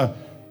leaves her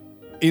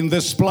in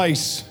this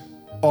place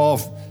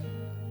of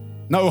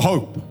no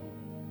hope.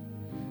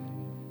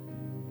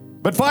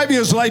 But 5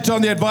 years later,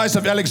 on the advice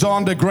of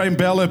Alexander Graham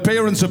Bell, her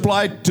parents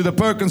applied to the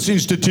Perkins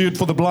Institute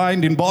for the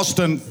Blind in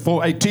Boston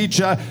for a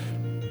teacher.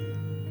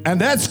 And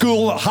that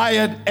school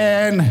hired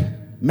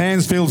Anne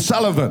Mansfield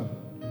Sullivan.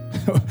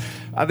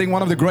 I think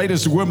one of the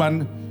greatest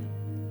women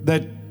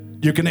that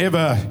you can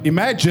ever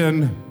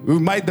imagine, who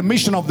made the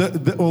mission of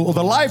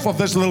the life of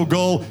this little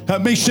girl her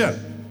mission.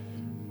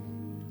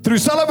 Through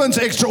Sullivan's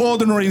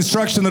extraordinary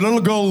instruction, the little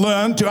girl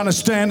learned to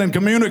understand and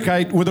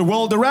communicate with the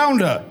world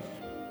around her.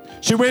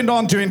 She went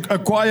on to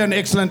acquire an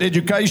excellent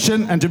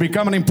education and to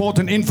become an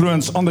important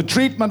influence on the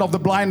treatment of the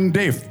blind and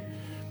deaf.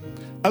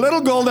 A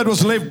little girl that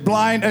was left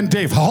blind and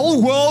deaf. Her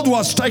whole world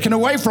was taken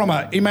away from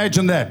her.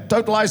 Imagine that.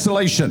 Total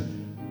isolation.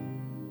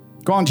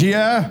 Can't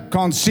hear,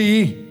 can't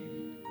see,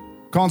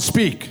 can't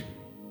speak.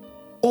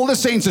 All the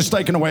senses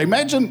taken away.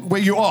 Imagine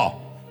where you are.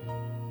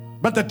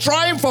 But the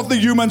triumph of the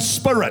human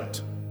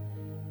spirit.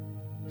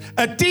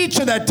 A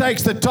teacher that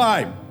takes the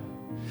time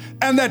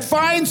and that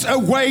finds a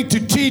way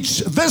to teach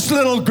this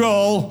little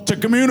girl to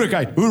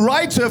communicate, who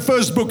writes her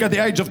first book at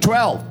the age of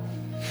 12,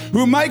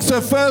 who makes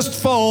her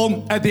first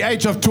film at the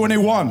age of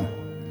 21.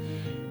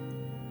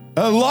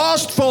 Her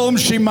last film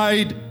she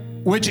made,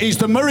 which is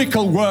The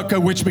Miracle Worker,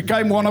 which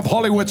became one of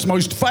Hollywood's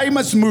most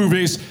famous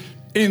movies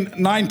in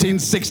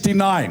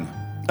 1969.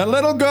 A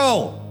little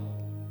girl.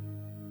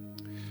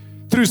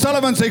 Through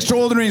Sullivan's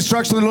extraordinary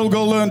instruction, the little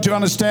girl learned to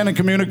understand and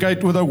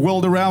communicate with the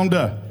world around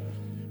her.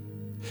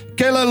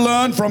 Keller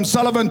learned from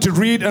Sullivan to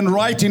read and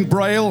write in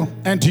Braille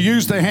and to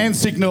use the hand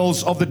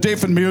signals of the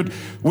deaf and mute,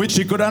 which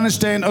she could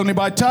understand only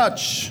by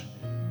touch.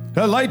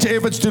 Her later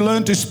efforts to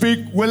learn to speak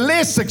were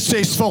less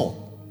successful,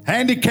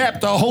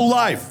 handicapped her whole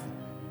life.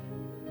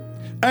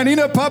 And in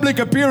her public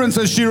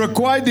appearances, she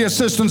required the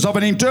assistance of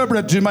an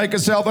interpreter to make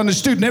herself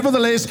understood.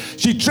 Nevertheless,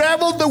 she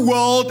traveled the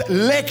world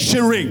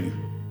lecturing,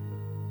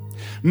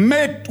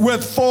 met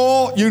with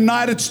 4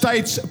 United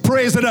States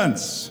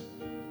presidents,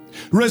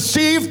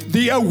 received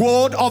the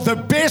award of the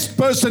best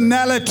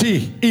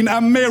personality in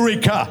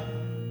America.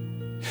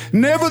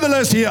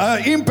 Nevertheless,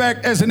 her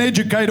impact as an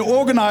educator,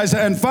 organizer,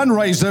 and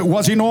fundraiser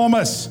was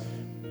enormous.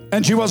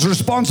 And she was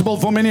responsible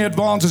for many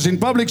advances in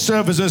public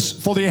services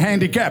for the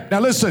handicapped. Now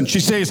listen, she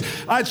says,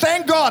 I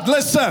thank God,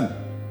 listen,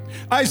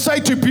 I say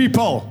to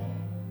people,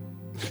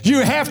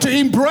 you have to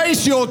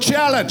embrace your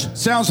challenge.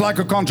 Sounds like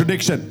a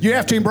contradiction. You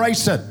have to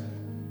embrace it.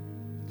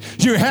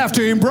 You have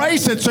to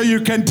embrace it so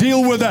you can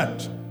deal with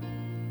it.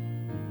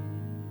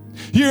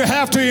 You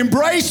have to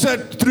embrace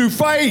it through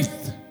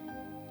faith.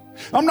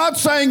 I'm not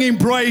saying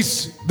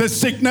embrace the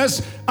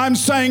sickness. I'm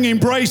saying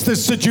embrace the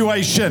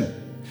situation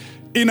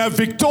in a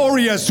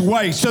victorious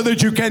way so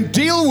that you can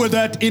deal with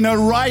it in a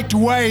right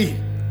way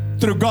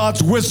through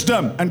God's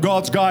wisdom and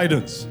God's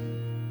guidance.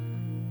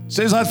 It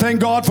says, I thank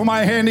God for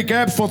my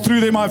handicaps, for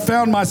through them I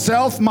found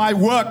myself, my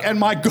work, and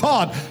my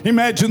God.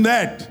 Imagine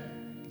that.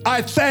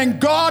 I thank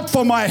God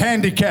for my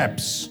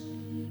handicaps.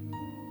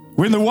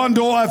 When the one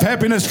door of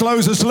happiness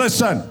closes,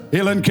 listen,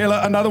 Helen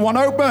Keller, another one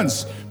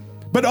opens.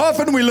 But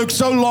often we look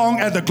so long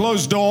at the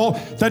closed door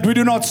that we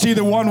do not see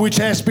the one which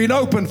has been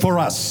opened for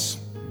us.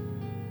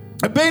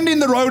 A bend in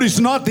the road is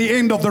not the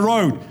end of the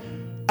road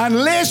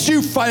unless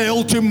you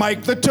fail to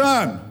make the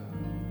turn.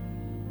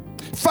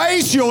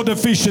 Face your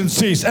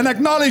deficiencies and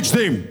acknowledge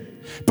them,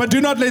 but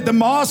do not let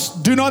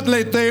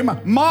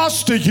them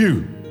master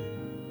you.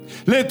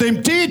 Let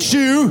them teach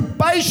you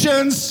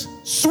patience,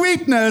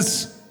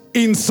 sweetness,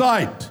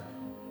 insight.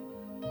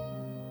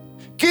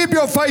 Keep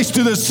your face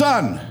to the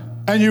sun,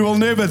 and you will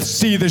never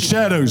see the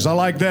shadows. I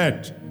like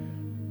that.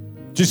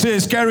 She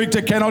says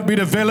character cannot be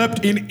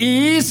developed in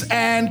ease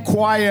and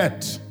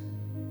quiet.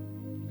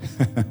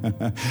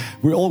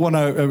 We all want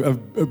to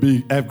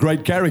have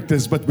great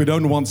characters, but we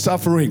don't want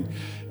suffering.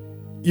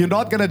 You're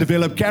not going to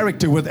develop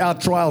character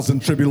without trials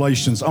and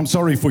tribulations. I'm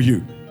sorry for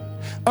you.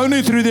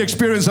 Only through the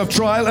experience of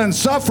trial and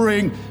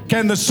suffering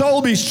can the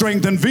soul be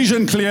strengthened,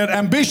 vision cleared,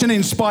 ambition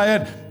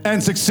inspired,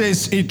 and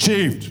success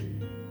achieved.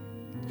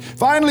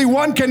 Finally,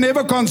 one can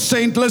never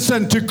consent,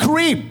 listen, to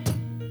creep,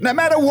 no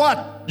matter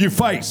what you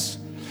face.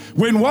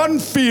 When one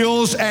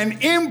feels an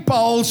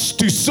impulse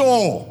to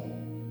soar.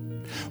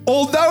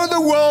 Although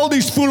the world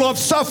is full of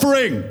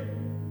suffering,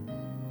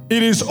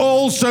 it is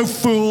also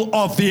full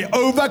of the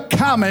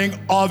overcoming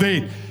of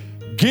it.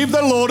 Give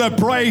the Lord a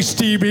praise,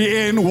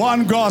 TBN,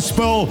 one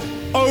gospel.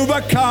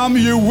 Overcome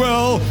you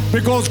will,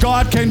 because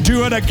God can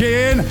do it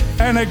again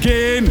and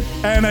again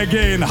and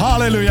again.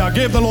 Hallelujah.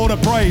 Give the Lord a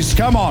praise.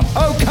 Come on.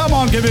 Oh, come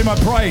on, give him a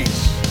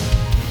praise.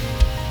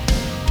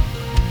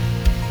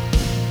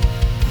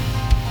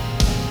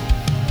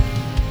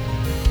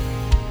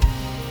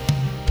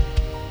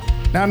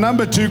 Now,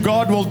 number 2,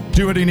 God will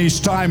do it in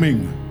his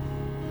timing.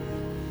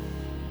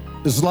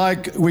 It's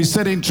like we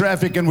sit in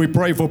traffic and we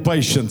pray for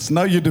patience.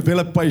 Now you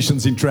develop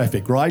patience in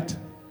traffic, right?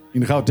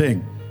 In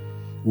Gauteng.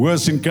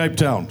 Worse in Cape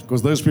Town,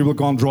 because those people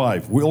can't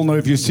drive. We all know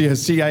if you see a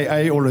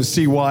CAA or a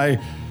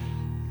CY,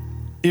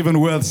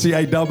 even with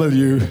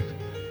CAW,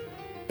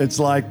 it's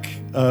like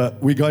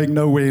we're going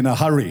nowhere in a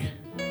hurry.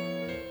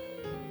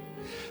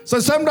 So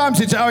sometimes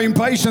it's our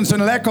impatience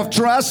and lack of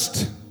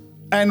trust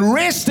and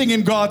resting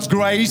in God's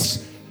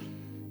grace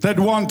that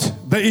want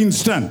the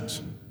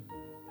instant.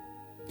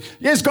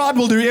 Yes, God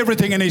will do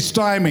everything in his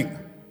timing.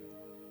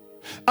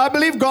 I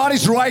believe God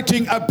is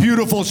writing a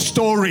beautiful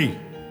story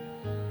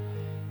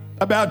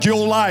about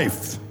your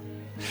life.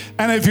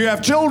 And if you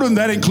have children,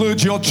 that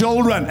includes your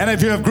children. And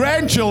if you have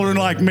grandchildren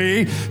like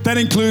me, that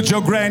includes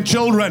your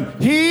grandchildren.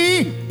 He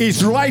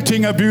is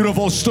writing a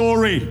beautiful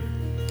story.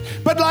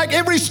 But like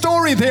every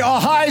story, there are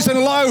highs and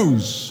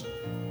lows.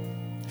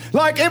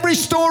 Like every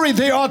story,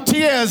 there are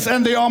tears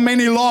and there are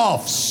many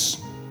laughs.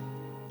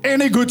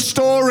 Any good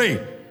story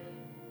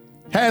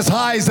has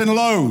highs and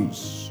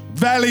lows,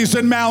 valleys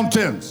and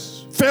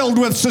mountains, filled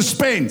with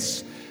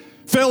suspense,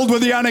 filled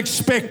with the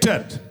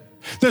unexpected.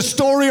 The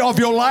story of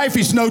your life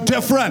is no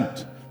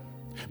different.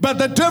 But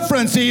the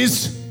difference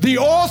is the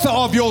author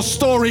of your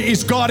story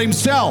is God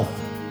himself.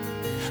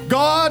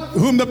 God,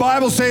 whom the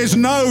Bible says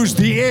knows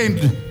the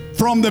end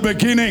from the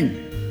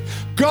beginning.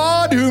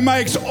 God who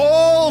makes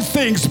all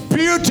things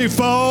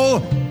beautiful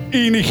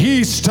in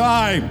his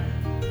time.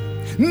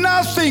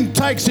 Nothing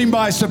takes him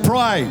by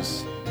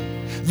surprise.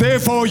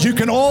 Therefore, you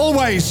can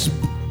always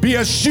be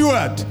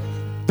assured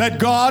that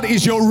God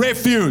is your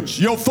refuge,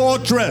 your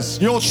fortress,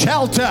 your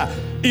shelter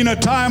in a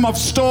time of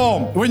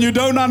storm. When you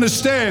don't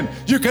understand,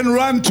 you can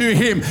run to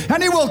him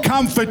and he will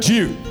comfort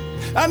you.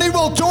 And he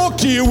will talk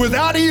to you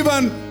without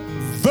even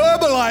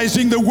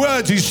verbalizing the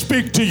words he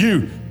speaks to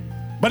you.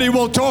 But he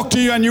will talk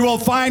to you and you will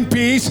find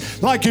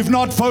peace like you've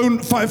not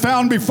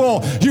found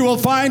before. You will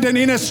find an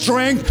inner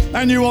strength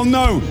and you will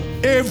know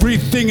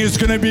everything is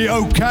going to be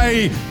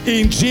okay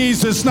in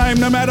Jesus' name.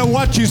 No matter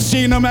what you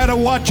see, no matter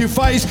what you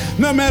face,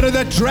 no matter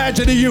the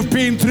tragedy you've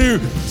been through,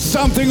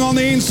 something on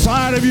the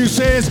inside of you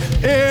says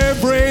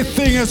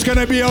everything is going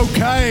to be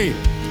okay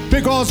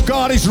because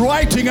God is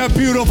writing a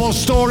beautiful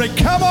story.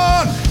 Come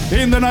on,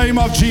 in the name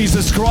of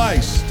Jesus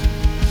Christ.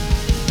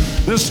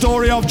 The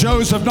story of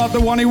Joseph, not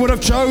the one he would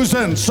have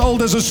chosen,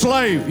 sold as a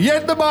slave.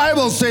 Yet the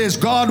Bible says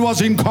God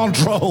was in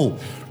control.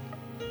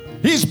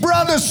 His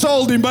brothers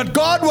sold him, but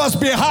God was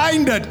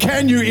behind it.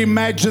 Can you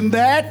imagine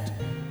that?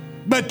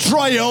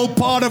 Betrayal,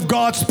 part of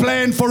God's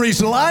plan for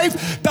his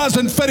life,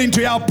 doesn't fit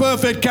into our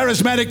perfect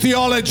charismatic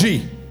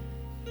theology.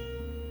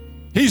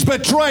 He's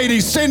betrayed,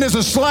 he's sent as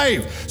a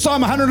slave.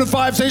 Psalm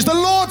 105 says the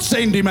Lord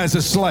sent him as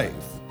a slave.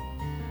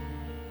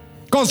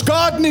 Because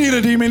God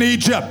needed him in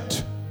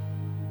Egypt.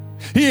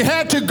 He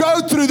had to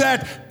go through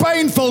that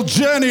painful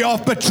journey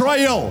of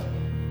betrayal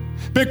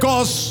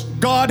because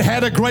God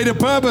had a greater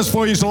purpose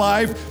for his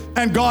life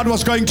and God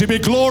was going to be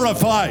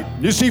glorified.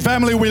 You see,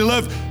 family, we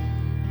live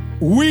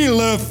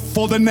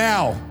for the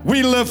now.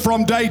 We live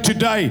from day to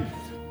day.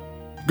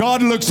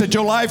 God looks at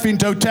your life in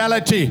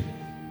totality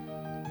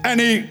and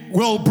he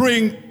will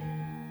bring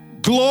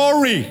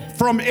glory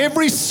from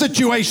every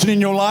situation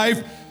in your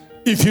life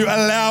if you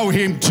allow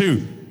him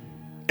to.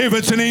 If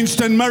it's an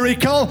instant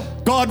miracle,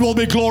 God will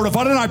be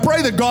glorified. And I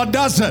pray that God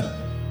does it.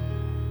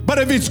 But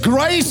if it's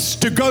grace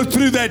to go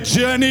through that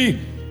journey,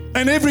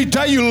 and every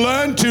day you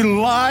learn to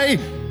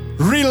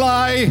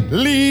rely,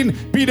 lean,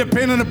 be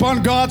dependent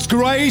upon God's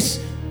grace,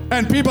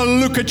 and people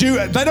look at you,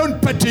 they don't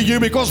pity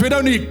you because we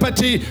don't need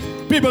pity.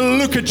 People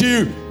look at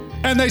you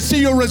and they see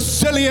your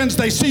resilience,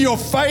 they see your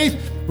faith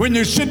when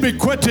you should be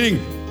quitting.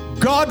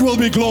 God will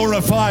be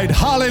glorified.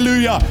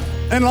 Hallelujah.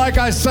 And like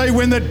I say,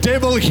 when the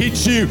devil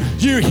hits you,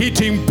 you hit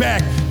him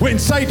back. When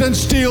Satan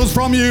steals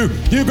from you,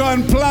 you go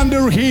and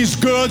plunder his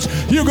goods.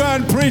 You go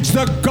and preach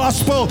the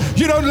gospel.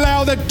 You don't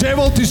allow the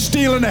devil to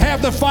steal and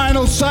have the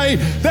final say.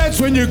 That's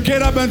when you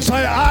get up and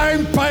say,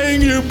 I'm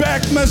paying you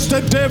back,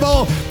 Mr.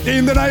 Devil,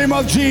 in the name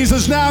of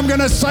Jesus. Now I'm going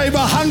to save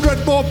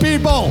 100 more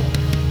people.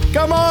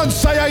 Come on,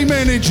 say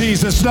amen in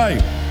Jesus' name.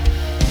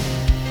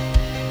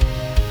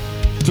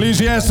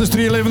 Ecclesiastes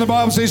 3:11, the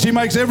Bible says he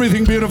makes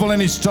everything beautiful in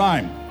his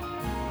time.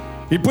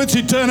 He puts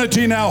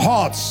eternity in our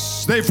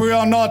hearts. Therefore, we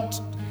are not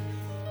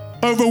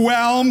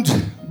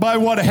overwhelmed by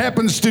what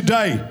happens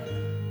today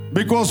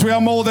because we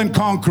are more than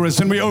conquerors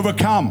and we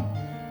overcome.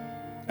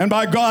 And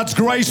by God's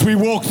grace, we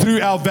walk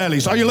through our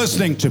valleys. Are you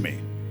listening to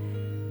me?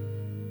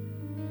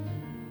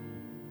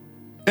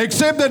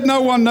 Except that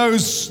no one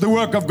knows the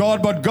work of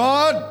God, but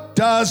God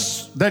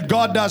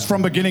does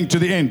from beginning to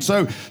the end.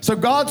 So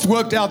God's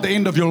worked out the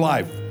end of your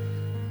life.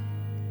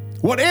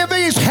 Whatever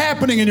is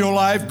happening in your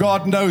life,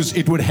 God knows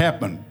it would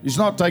happen. He's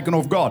not taken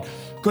off guard.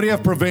 Could he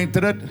have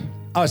prevented it?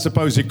 I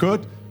suppose he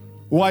could.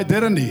 Why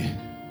didn't he?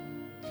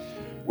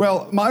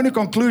 Well, my only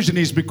conclusion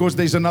is because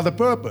there's another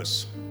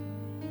purpose.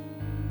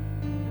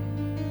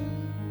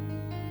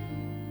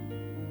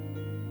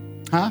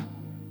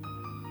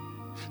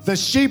 The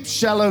cheap,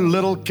 shallow,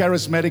 little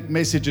charismatic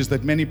messages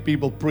that many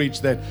people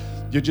preach that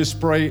you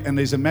just pray and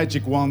there's a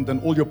magic wand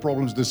and all your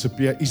problems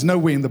disappear is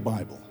nowhere in the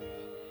Bible.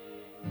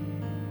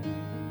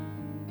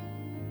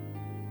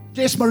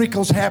 Yes,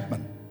 miracles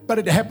happen, but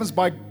it happens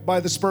by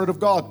the Spirit of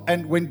God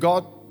and when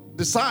God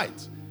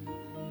decides.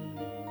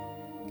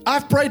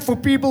 I've prayed for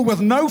people with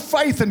no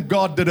faith and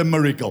God did a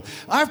miracle.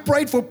 I've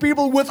prayed for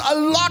people with a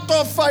lot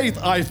of faith,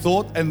 I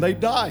thought, and they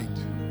died.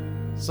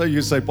 So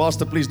you say,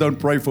 Pastor, please don't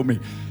pray for me.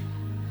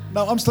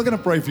 No, I'm still going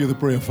to pray for you the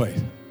prayer of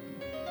faith.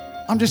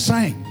 I'm just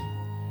saying.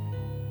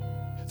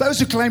 Those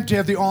who claim to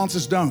have the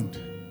answers don't.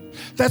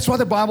 That's why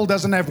the Bible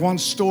doesn't have one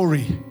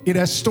story. It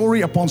has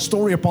story upon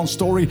story upon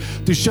story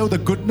to show the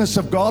goodness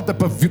of God, the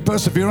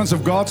perseverance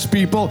of God's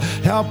people,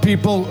 how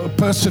people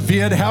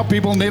persevered, how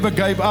people never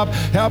gave up,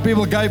 how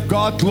people gave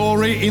God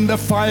glory in the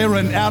fire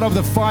and out of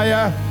the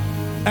fire.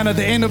 And at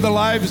the end of their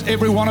lives,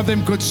 every one of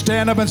them could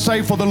stand up and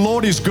say, for the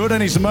Lord is good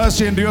and his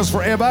mercy endures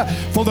forever.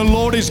 For the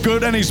Lord is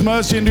good and his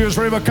mercy endures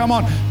forever. Come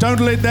on, don't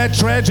let that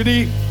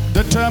tragedy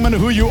determine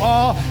who you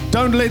are.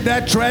 Don't let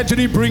that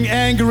tragedy bring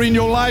anger in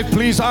your life.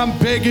 Please, I'm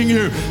begging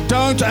you,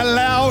 don't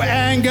allow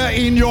anger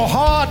in your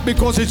heart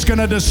because it's going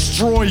to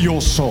destroy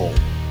your soul.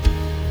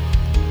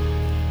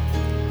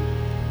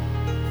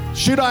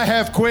 Should I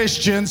have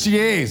questions?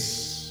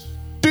 Yes.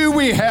 Do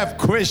we have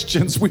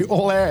questions? We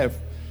all have.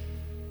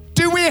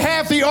 Do we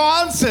have the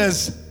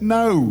answers?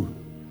 No.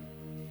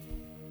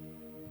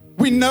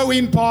 We know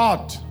in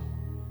part.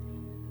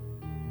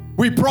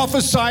 We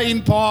prophesy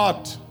in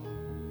part.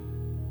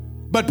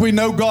 but we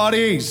know God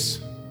is.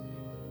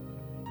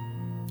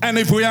 And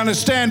if we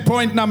understand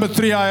point number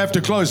 3, I have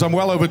to close, I'm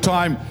well over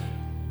time,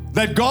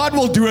 that God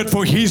will do it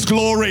for His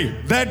glory.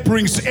 That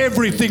brings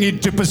everything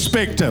into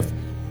perspective.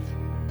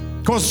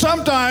 Because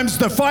sometimes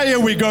the fire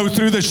we go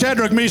through, the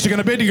Shadrach, Meshach,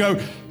 and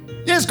Abednego,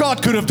 yes,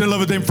 God could have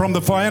delivered them from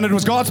the fire, and it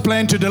was God's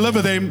plan to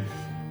deliver them.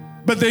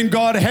 But then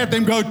God had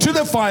them go to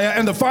the fire,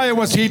 and the fire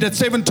was heated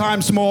 7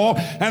 times more,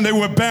 and they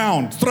were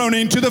bound, thrown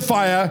into the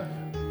fire.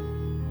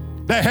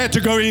 They had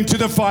to go into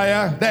the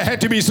fire. They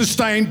had to be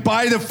sustained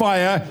by the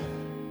fire.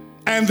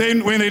 And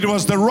then when it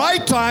was the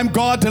right time,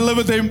 God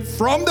delivered them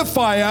from the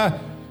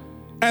fire,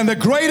 and the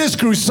greatest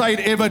crusade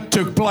ever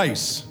took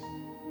place.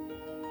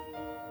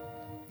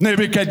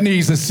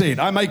 Nebuchadnezzar said,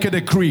 I make a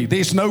decree,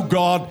 there's no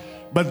God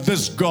but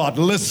this God.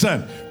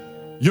 Listen,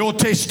 your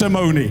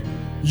testimony,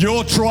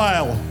 your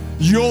trial,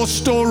 your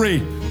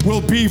story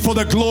will be for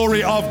the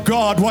glory of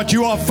God. What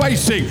you are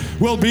facing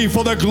will be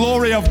for the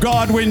glory of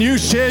God when you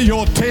share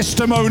your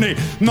testimony,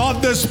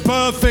 not this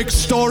perfect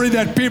story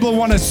that people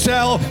want to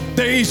sell.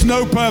 There is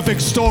no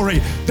perfect story.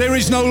 There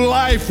is no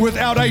life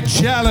without a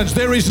challenge.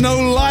 There is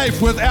no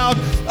life without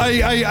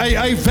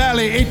a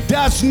valley. It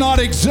does not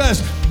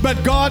exist.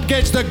 But God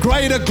gets the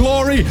greater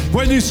glory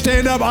when you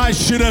stand up. I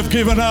should have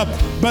given up,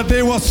 but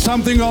there was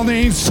something on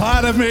the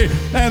inside of me,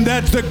 and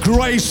that's the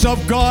grace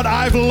of God.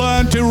 I've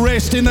learned to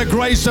rest in the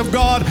grace of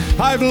God.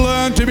 I've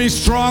learned to be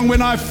strong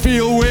when I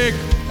feel weak.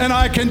 And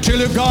I can tell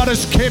you, God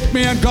has kept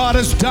me and God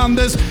has done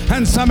this.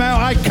 And somehow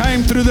I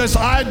came through this.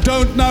 I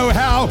don't know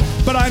how,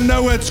 but I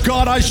know it's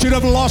God. I should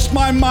have lost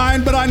my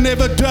mind, but I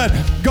never did.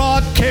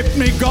 God kept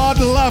me. God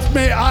loved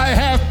me. I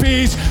have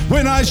peace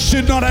when I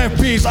should not have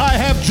peace. I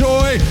have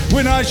joy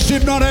when I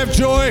should not have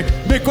joy,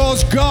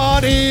 because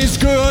God is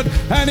good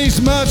and His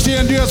mercy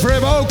endures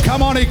forever. Oh,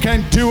 come on, He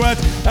can do it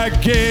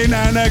again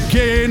and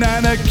again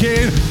and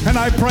again. And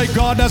I pray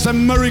God does a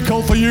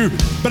miracle for you.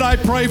 But I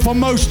pray for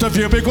most of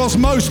you, because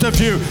most of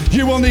you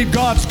will need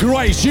God's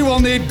grace. You will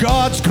need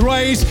God's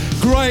grace,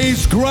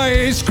 grace,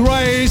 grace,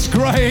 grace,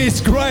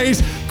 grace,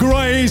 grace,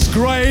 grace,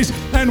 grace.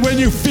 And when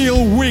you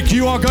feel weak,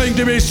 you are going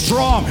to be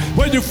strong.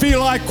 When you feel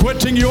like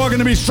quitting, you are going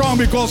to be strong,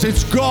 because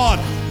it's God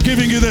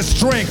giving you the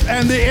strength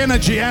and the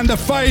energy and the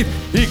faith.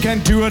 He can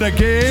do it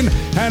again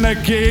and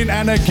again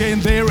and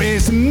again. There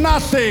is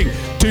nothing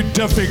too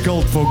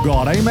difficult for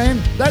God.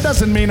 Amen? That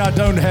doesn't mean I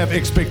don't have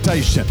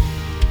expectation.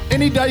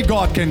 Any day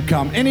God can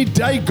come. Any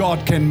day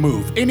God can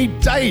move. Any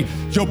day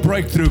your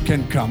breakthrough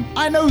can come.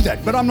 I know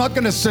that, but I'm not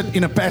going to sit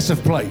in a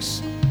passive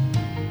place.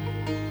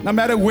 No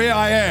matter where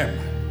I am,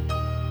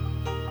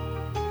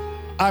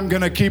 I'm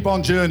going to keep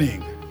on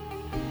journeying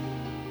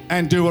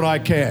and do what I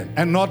can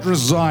and not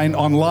resign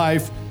on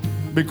life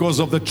because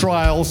of the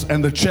trials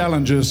and the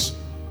challenges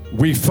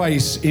we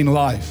face in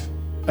life.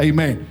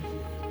 Amen.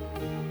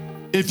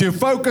 If you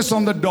focus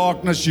on the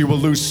darkness, you will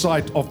lose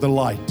sight of the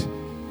light.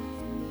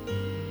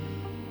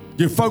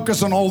 You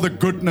focus on all the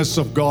goodness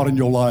of God in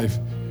your life,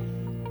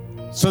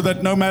 so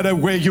that no matter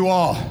where you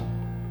are,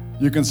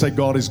 you can say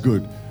God is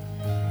good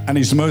and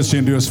His mercy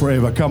endures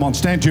forever. Come on,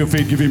 stand to your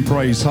feet, give Him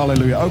praise.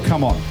 Hallelujah. Oh,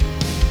 come on.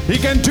 He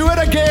can do it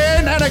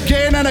again and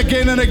again and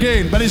again and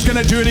again, but He's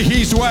going to do it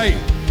His way.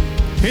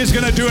 He's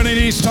going to do it in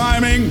His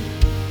timing,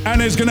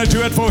 and He's going to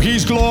do it for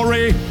His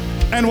glory.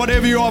 And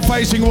whatever you are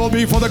facing will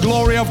be for the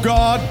glory of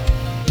God.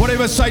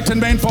 Whatever Satan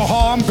meant for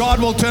harm, God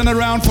will turn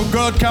around for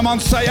good. Come on,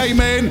 say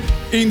amen.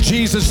 In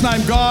Jesus'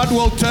 name, God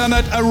will turn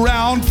it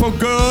around for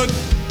good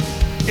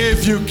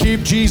if you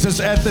keep Jesus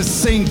at the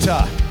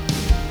center.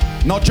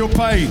 Not your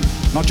pain,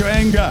 not your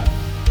anger,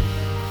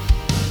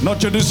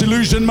 not your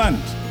disillusionment.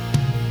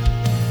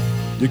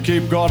 You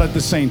keep God at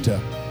the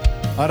center.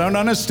 I don't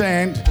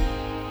understand,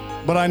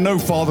 but I know,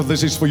 Father,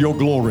 this is for your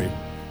glory.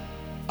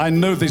 I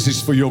know this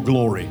is for your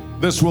glory.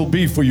 This will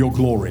be for your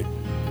glory.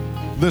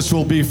 This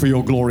will be for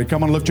your glory.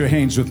 Come on, lift your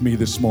hands with me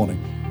this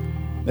morning.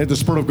 Let the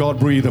Spirit of God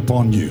breathe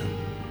upon you.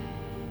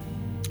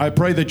 I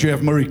pray that you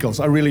have miracles.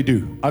 I really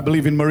do. I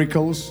believe in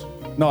miracles.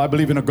 No, I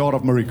believe in a God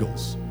of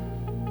miracles.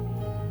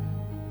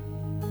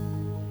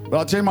 But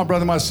I'll tell you, my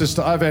brother, my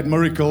sister, I've had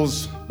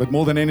miracles, but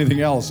more than anything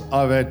else,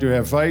 I've had to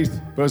have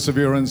faith,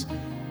 perseverance,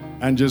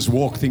 and just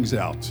walk things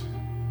out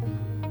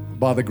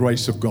by the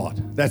grace of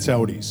God. That's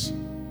how it is.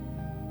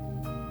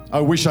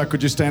 I wish I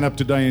could just stand up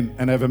today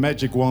and have a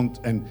magic wand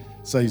and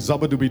say,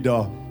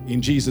 Zabadubida,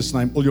 in Jesus'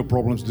 name, all your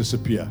problems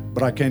disappear.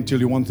 But I can tell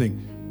you one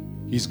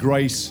thing. His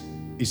grace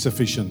is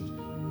sufficient.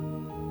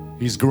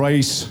 His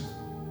grace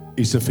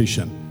is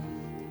sufficient.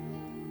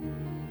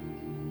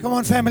 Come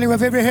on, family,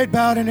 with every head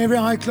bowed and every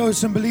eye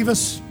closed, and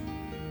believers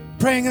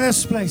praying in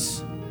this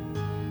place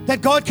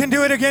that God can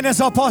do it again,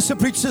 as our pastor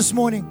preached this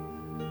morning.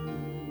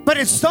 But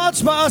it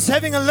starts by us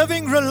having a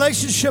living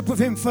relationship with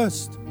Him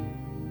first.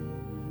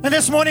 And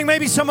this morning,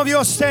 maybe some of you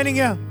are standing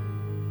here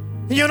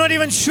and you're not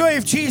even sure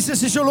if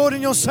Jesus is your Lord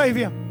and your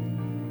Savior.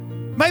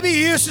 Maybe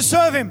you used to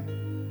serve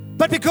Him,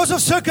 but because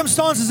of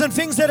circumstances and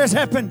things that has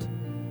happened,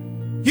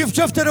 you've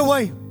drifted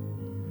away.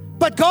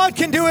 But God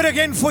can do it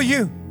again for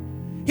you.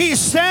 He's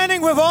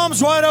standing with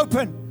arms wide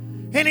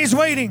open and He's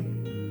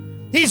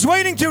waiting. He's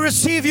waiting to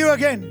receive you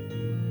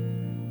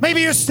again.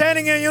 Maybe you're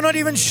standing here and you're not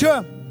even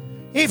sure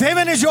if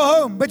heaven is your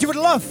home, but you would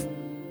love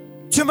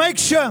to make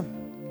sure.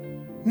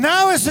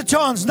 Now is the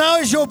chance. Now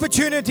is your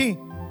opportunity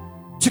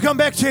to come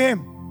back to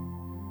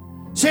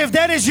Him. So if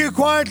that is you,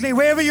 quietly,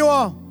 wherever you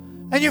are,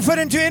 and you fit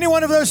into any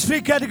one of those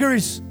three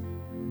categories,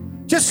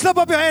 just slip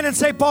up your hand and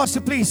say,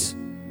 Pastor, please,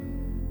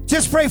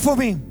 just pray for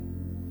me.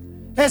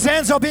 As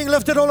hands are being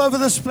lifted all over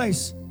this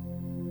place.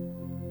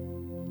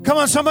 Come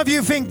on, some of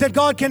you think that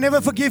God can never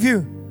forgive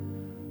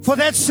you for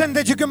that sin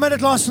that you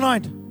committed last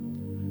night.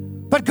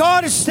 But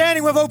God is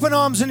standing with open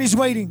arms and He's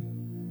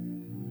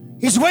waiting.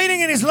 He's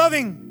waiting and He's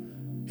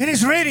loving and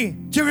He's ready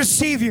to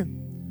receive you.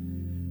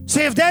 So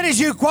if that is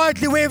you,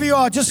 quietly, wherever you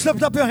are, just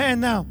slip up your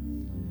hand now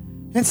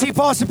and say,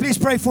 Pastor, please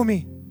pray for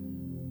me.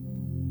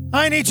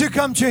 I need to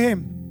come to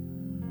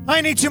Him.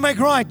 I need to make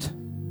right.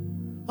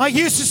 I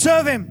used to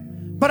serve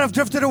Him, but I've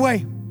drifted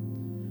away.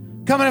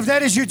 Come on, if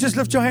that is you, just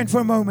lift your hand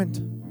for a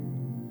moment.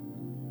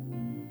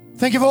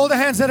 Thank you for all the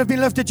hands that have been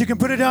lifted. You can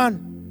put it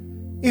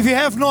down. If you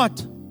have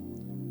not,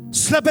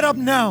 slip it up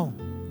now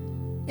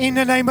in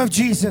the name of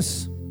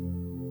Jesus.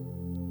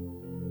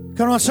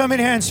 Come on, so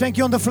many hands. Thank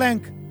you on the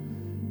flank.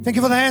 Thank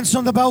you for the hands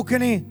on the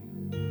balcony.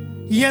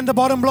 Here in the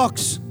bottom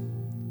blocks.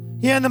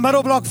 Here in the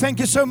middle block. Thank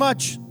you so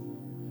much.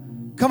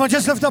 Come on,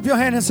 just lift up your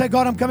hand and say,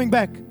 God, I'm coming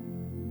back.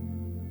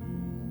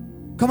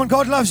 Come on,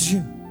 God loves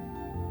you.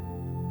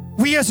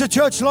 We as a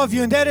church love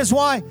you, and that is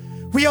why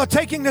we are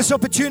taking this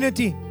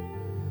opportunity.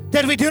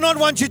 That we do not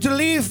want you to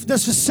leave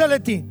this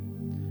facility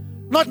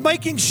not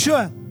making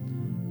sure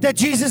that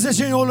Jesus is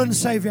your Lord and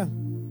Savior.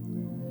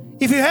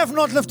 If you have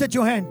not lifted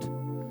your hand,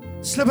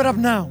 slip it up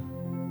now.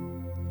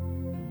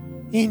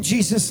 In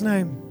Jesus'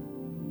 name.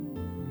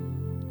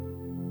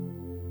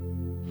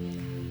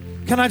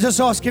 Can I just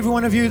ask every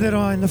one of you that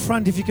are in the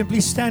front, if you can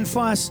please stand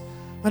for us.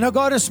 I know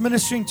God is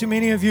ministering to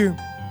many of you,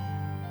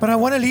 but I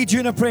want to lead you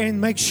in a prayer and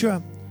make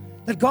sure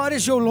that God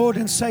is your Lord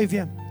and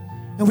Savior.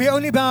 And we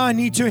only bow our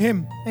knee to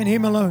Him and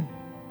Him alone.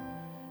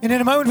 And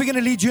in a moment, we're going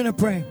to lead you in a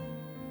prayer.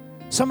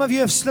 Some of you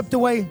have slipped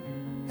away,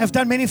 have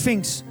done many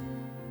things.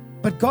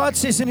 But God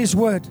says in His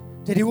Word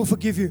that He will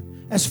forgive you.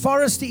 As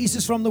far as the east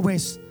is from the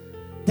west,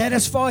 that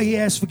as far He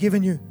has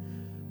forgiven you.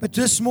 But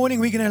this morning,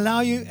 we're going to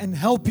allow you and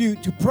help you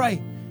to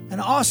pray and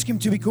ask Him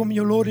to become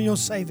your Lord and your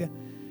Savior.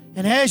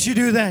 And as you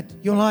do that,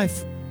 your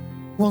life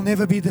will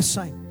never be the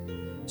same.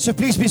 So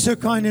please be so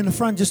kind in the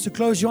front just to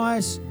close your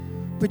eyes.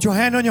 Put your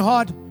hand on your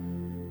heart.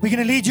 We're going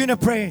to lead you in a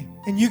prayer,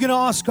 and you're going to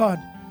ask God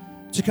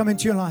to come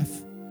into your life.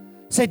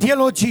 Say, Dear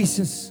Lord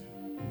Jesus,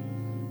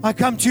 I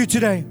come to you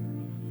today,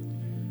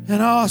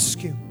 and I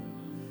ask you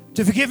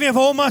to forgive me of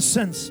all my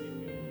sins.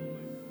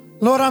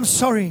 Lord, I'm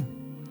sorry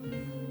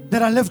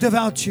that I lived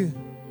without you,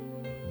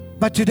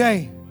 but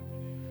today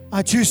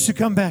I choose to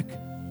come back.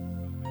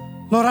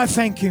 Lord, I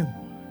thank you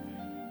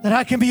that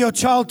I can be your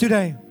child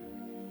today,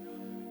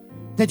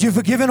 that you've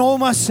forgiven all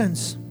my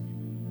sins,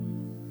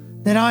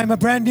 that I am a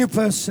brand new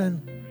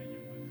person.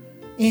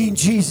 In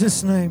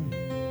Jesus' name,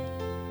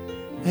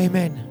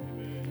 amen.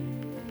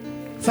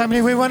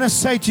 Family, we want to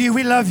say to you,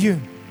 we love you.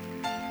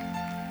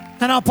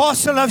 And our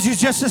pastor loves you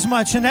just as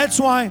much. And that's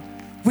why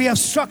we have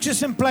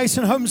structures in place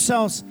and home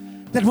cells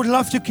that would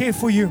love to care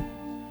for you.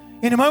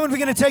 In a moment, we're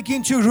going to take you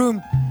into a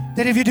room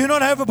that if you do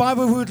not have a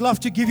Bible, we would love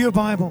to give you a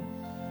Bible.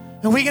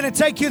 And we're going to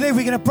take you there.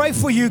 We're going to pray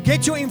for you,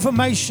 get your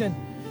information.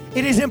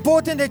 It is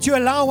important that you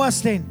allow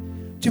us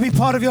then to be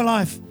part of your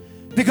life.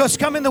 Because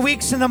come in the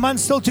weeks and the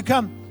months still to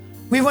come,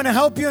 we want to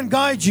help you and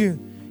guide you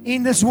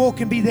in this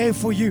walk and be there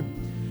for you.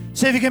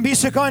 So if you can be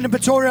so kind in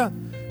Pretoria,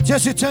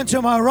 just to turn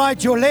to my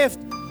right, your left,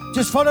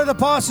 just follow the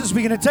pastors.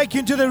 We're going to take you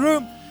into the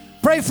room,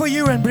 pray for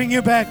you and bring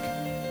you back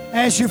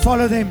as you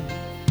follow them.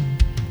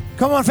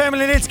 Come on,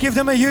 family, let's give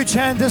them a huge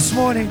hand this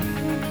morning.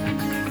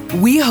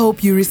 We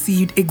hope you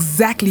received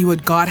exactly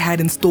what God had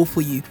in store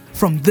for you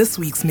from this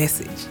week's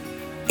message.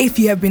 If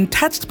you have been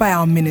touched by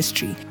our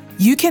ministry,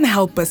 you can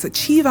help us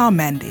achieve our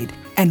mandate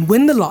and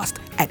win the lost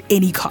at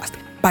any cost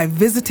by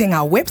visiting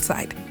our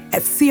website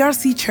at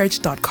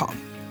crcchurch.com.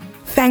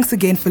 Thanks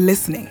again for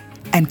listening,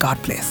 and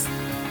God bless.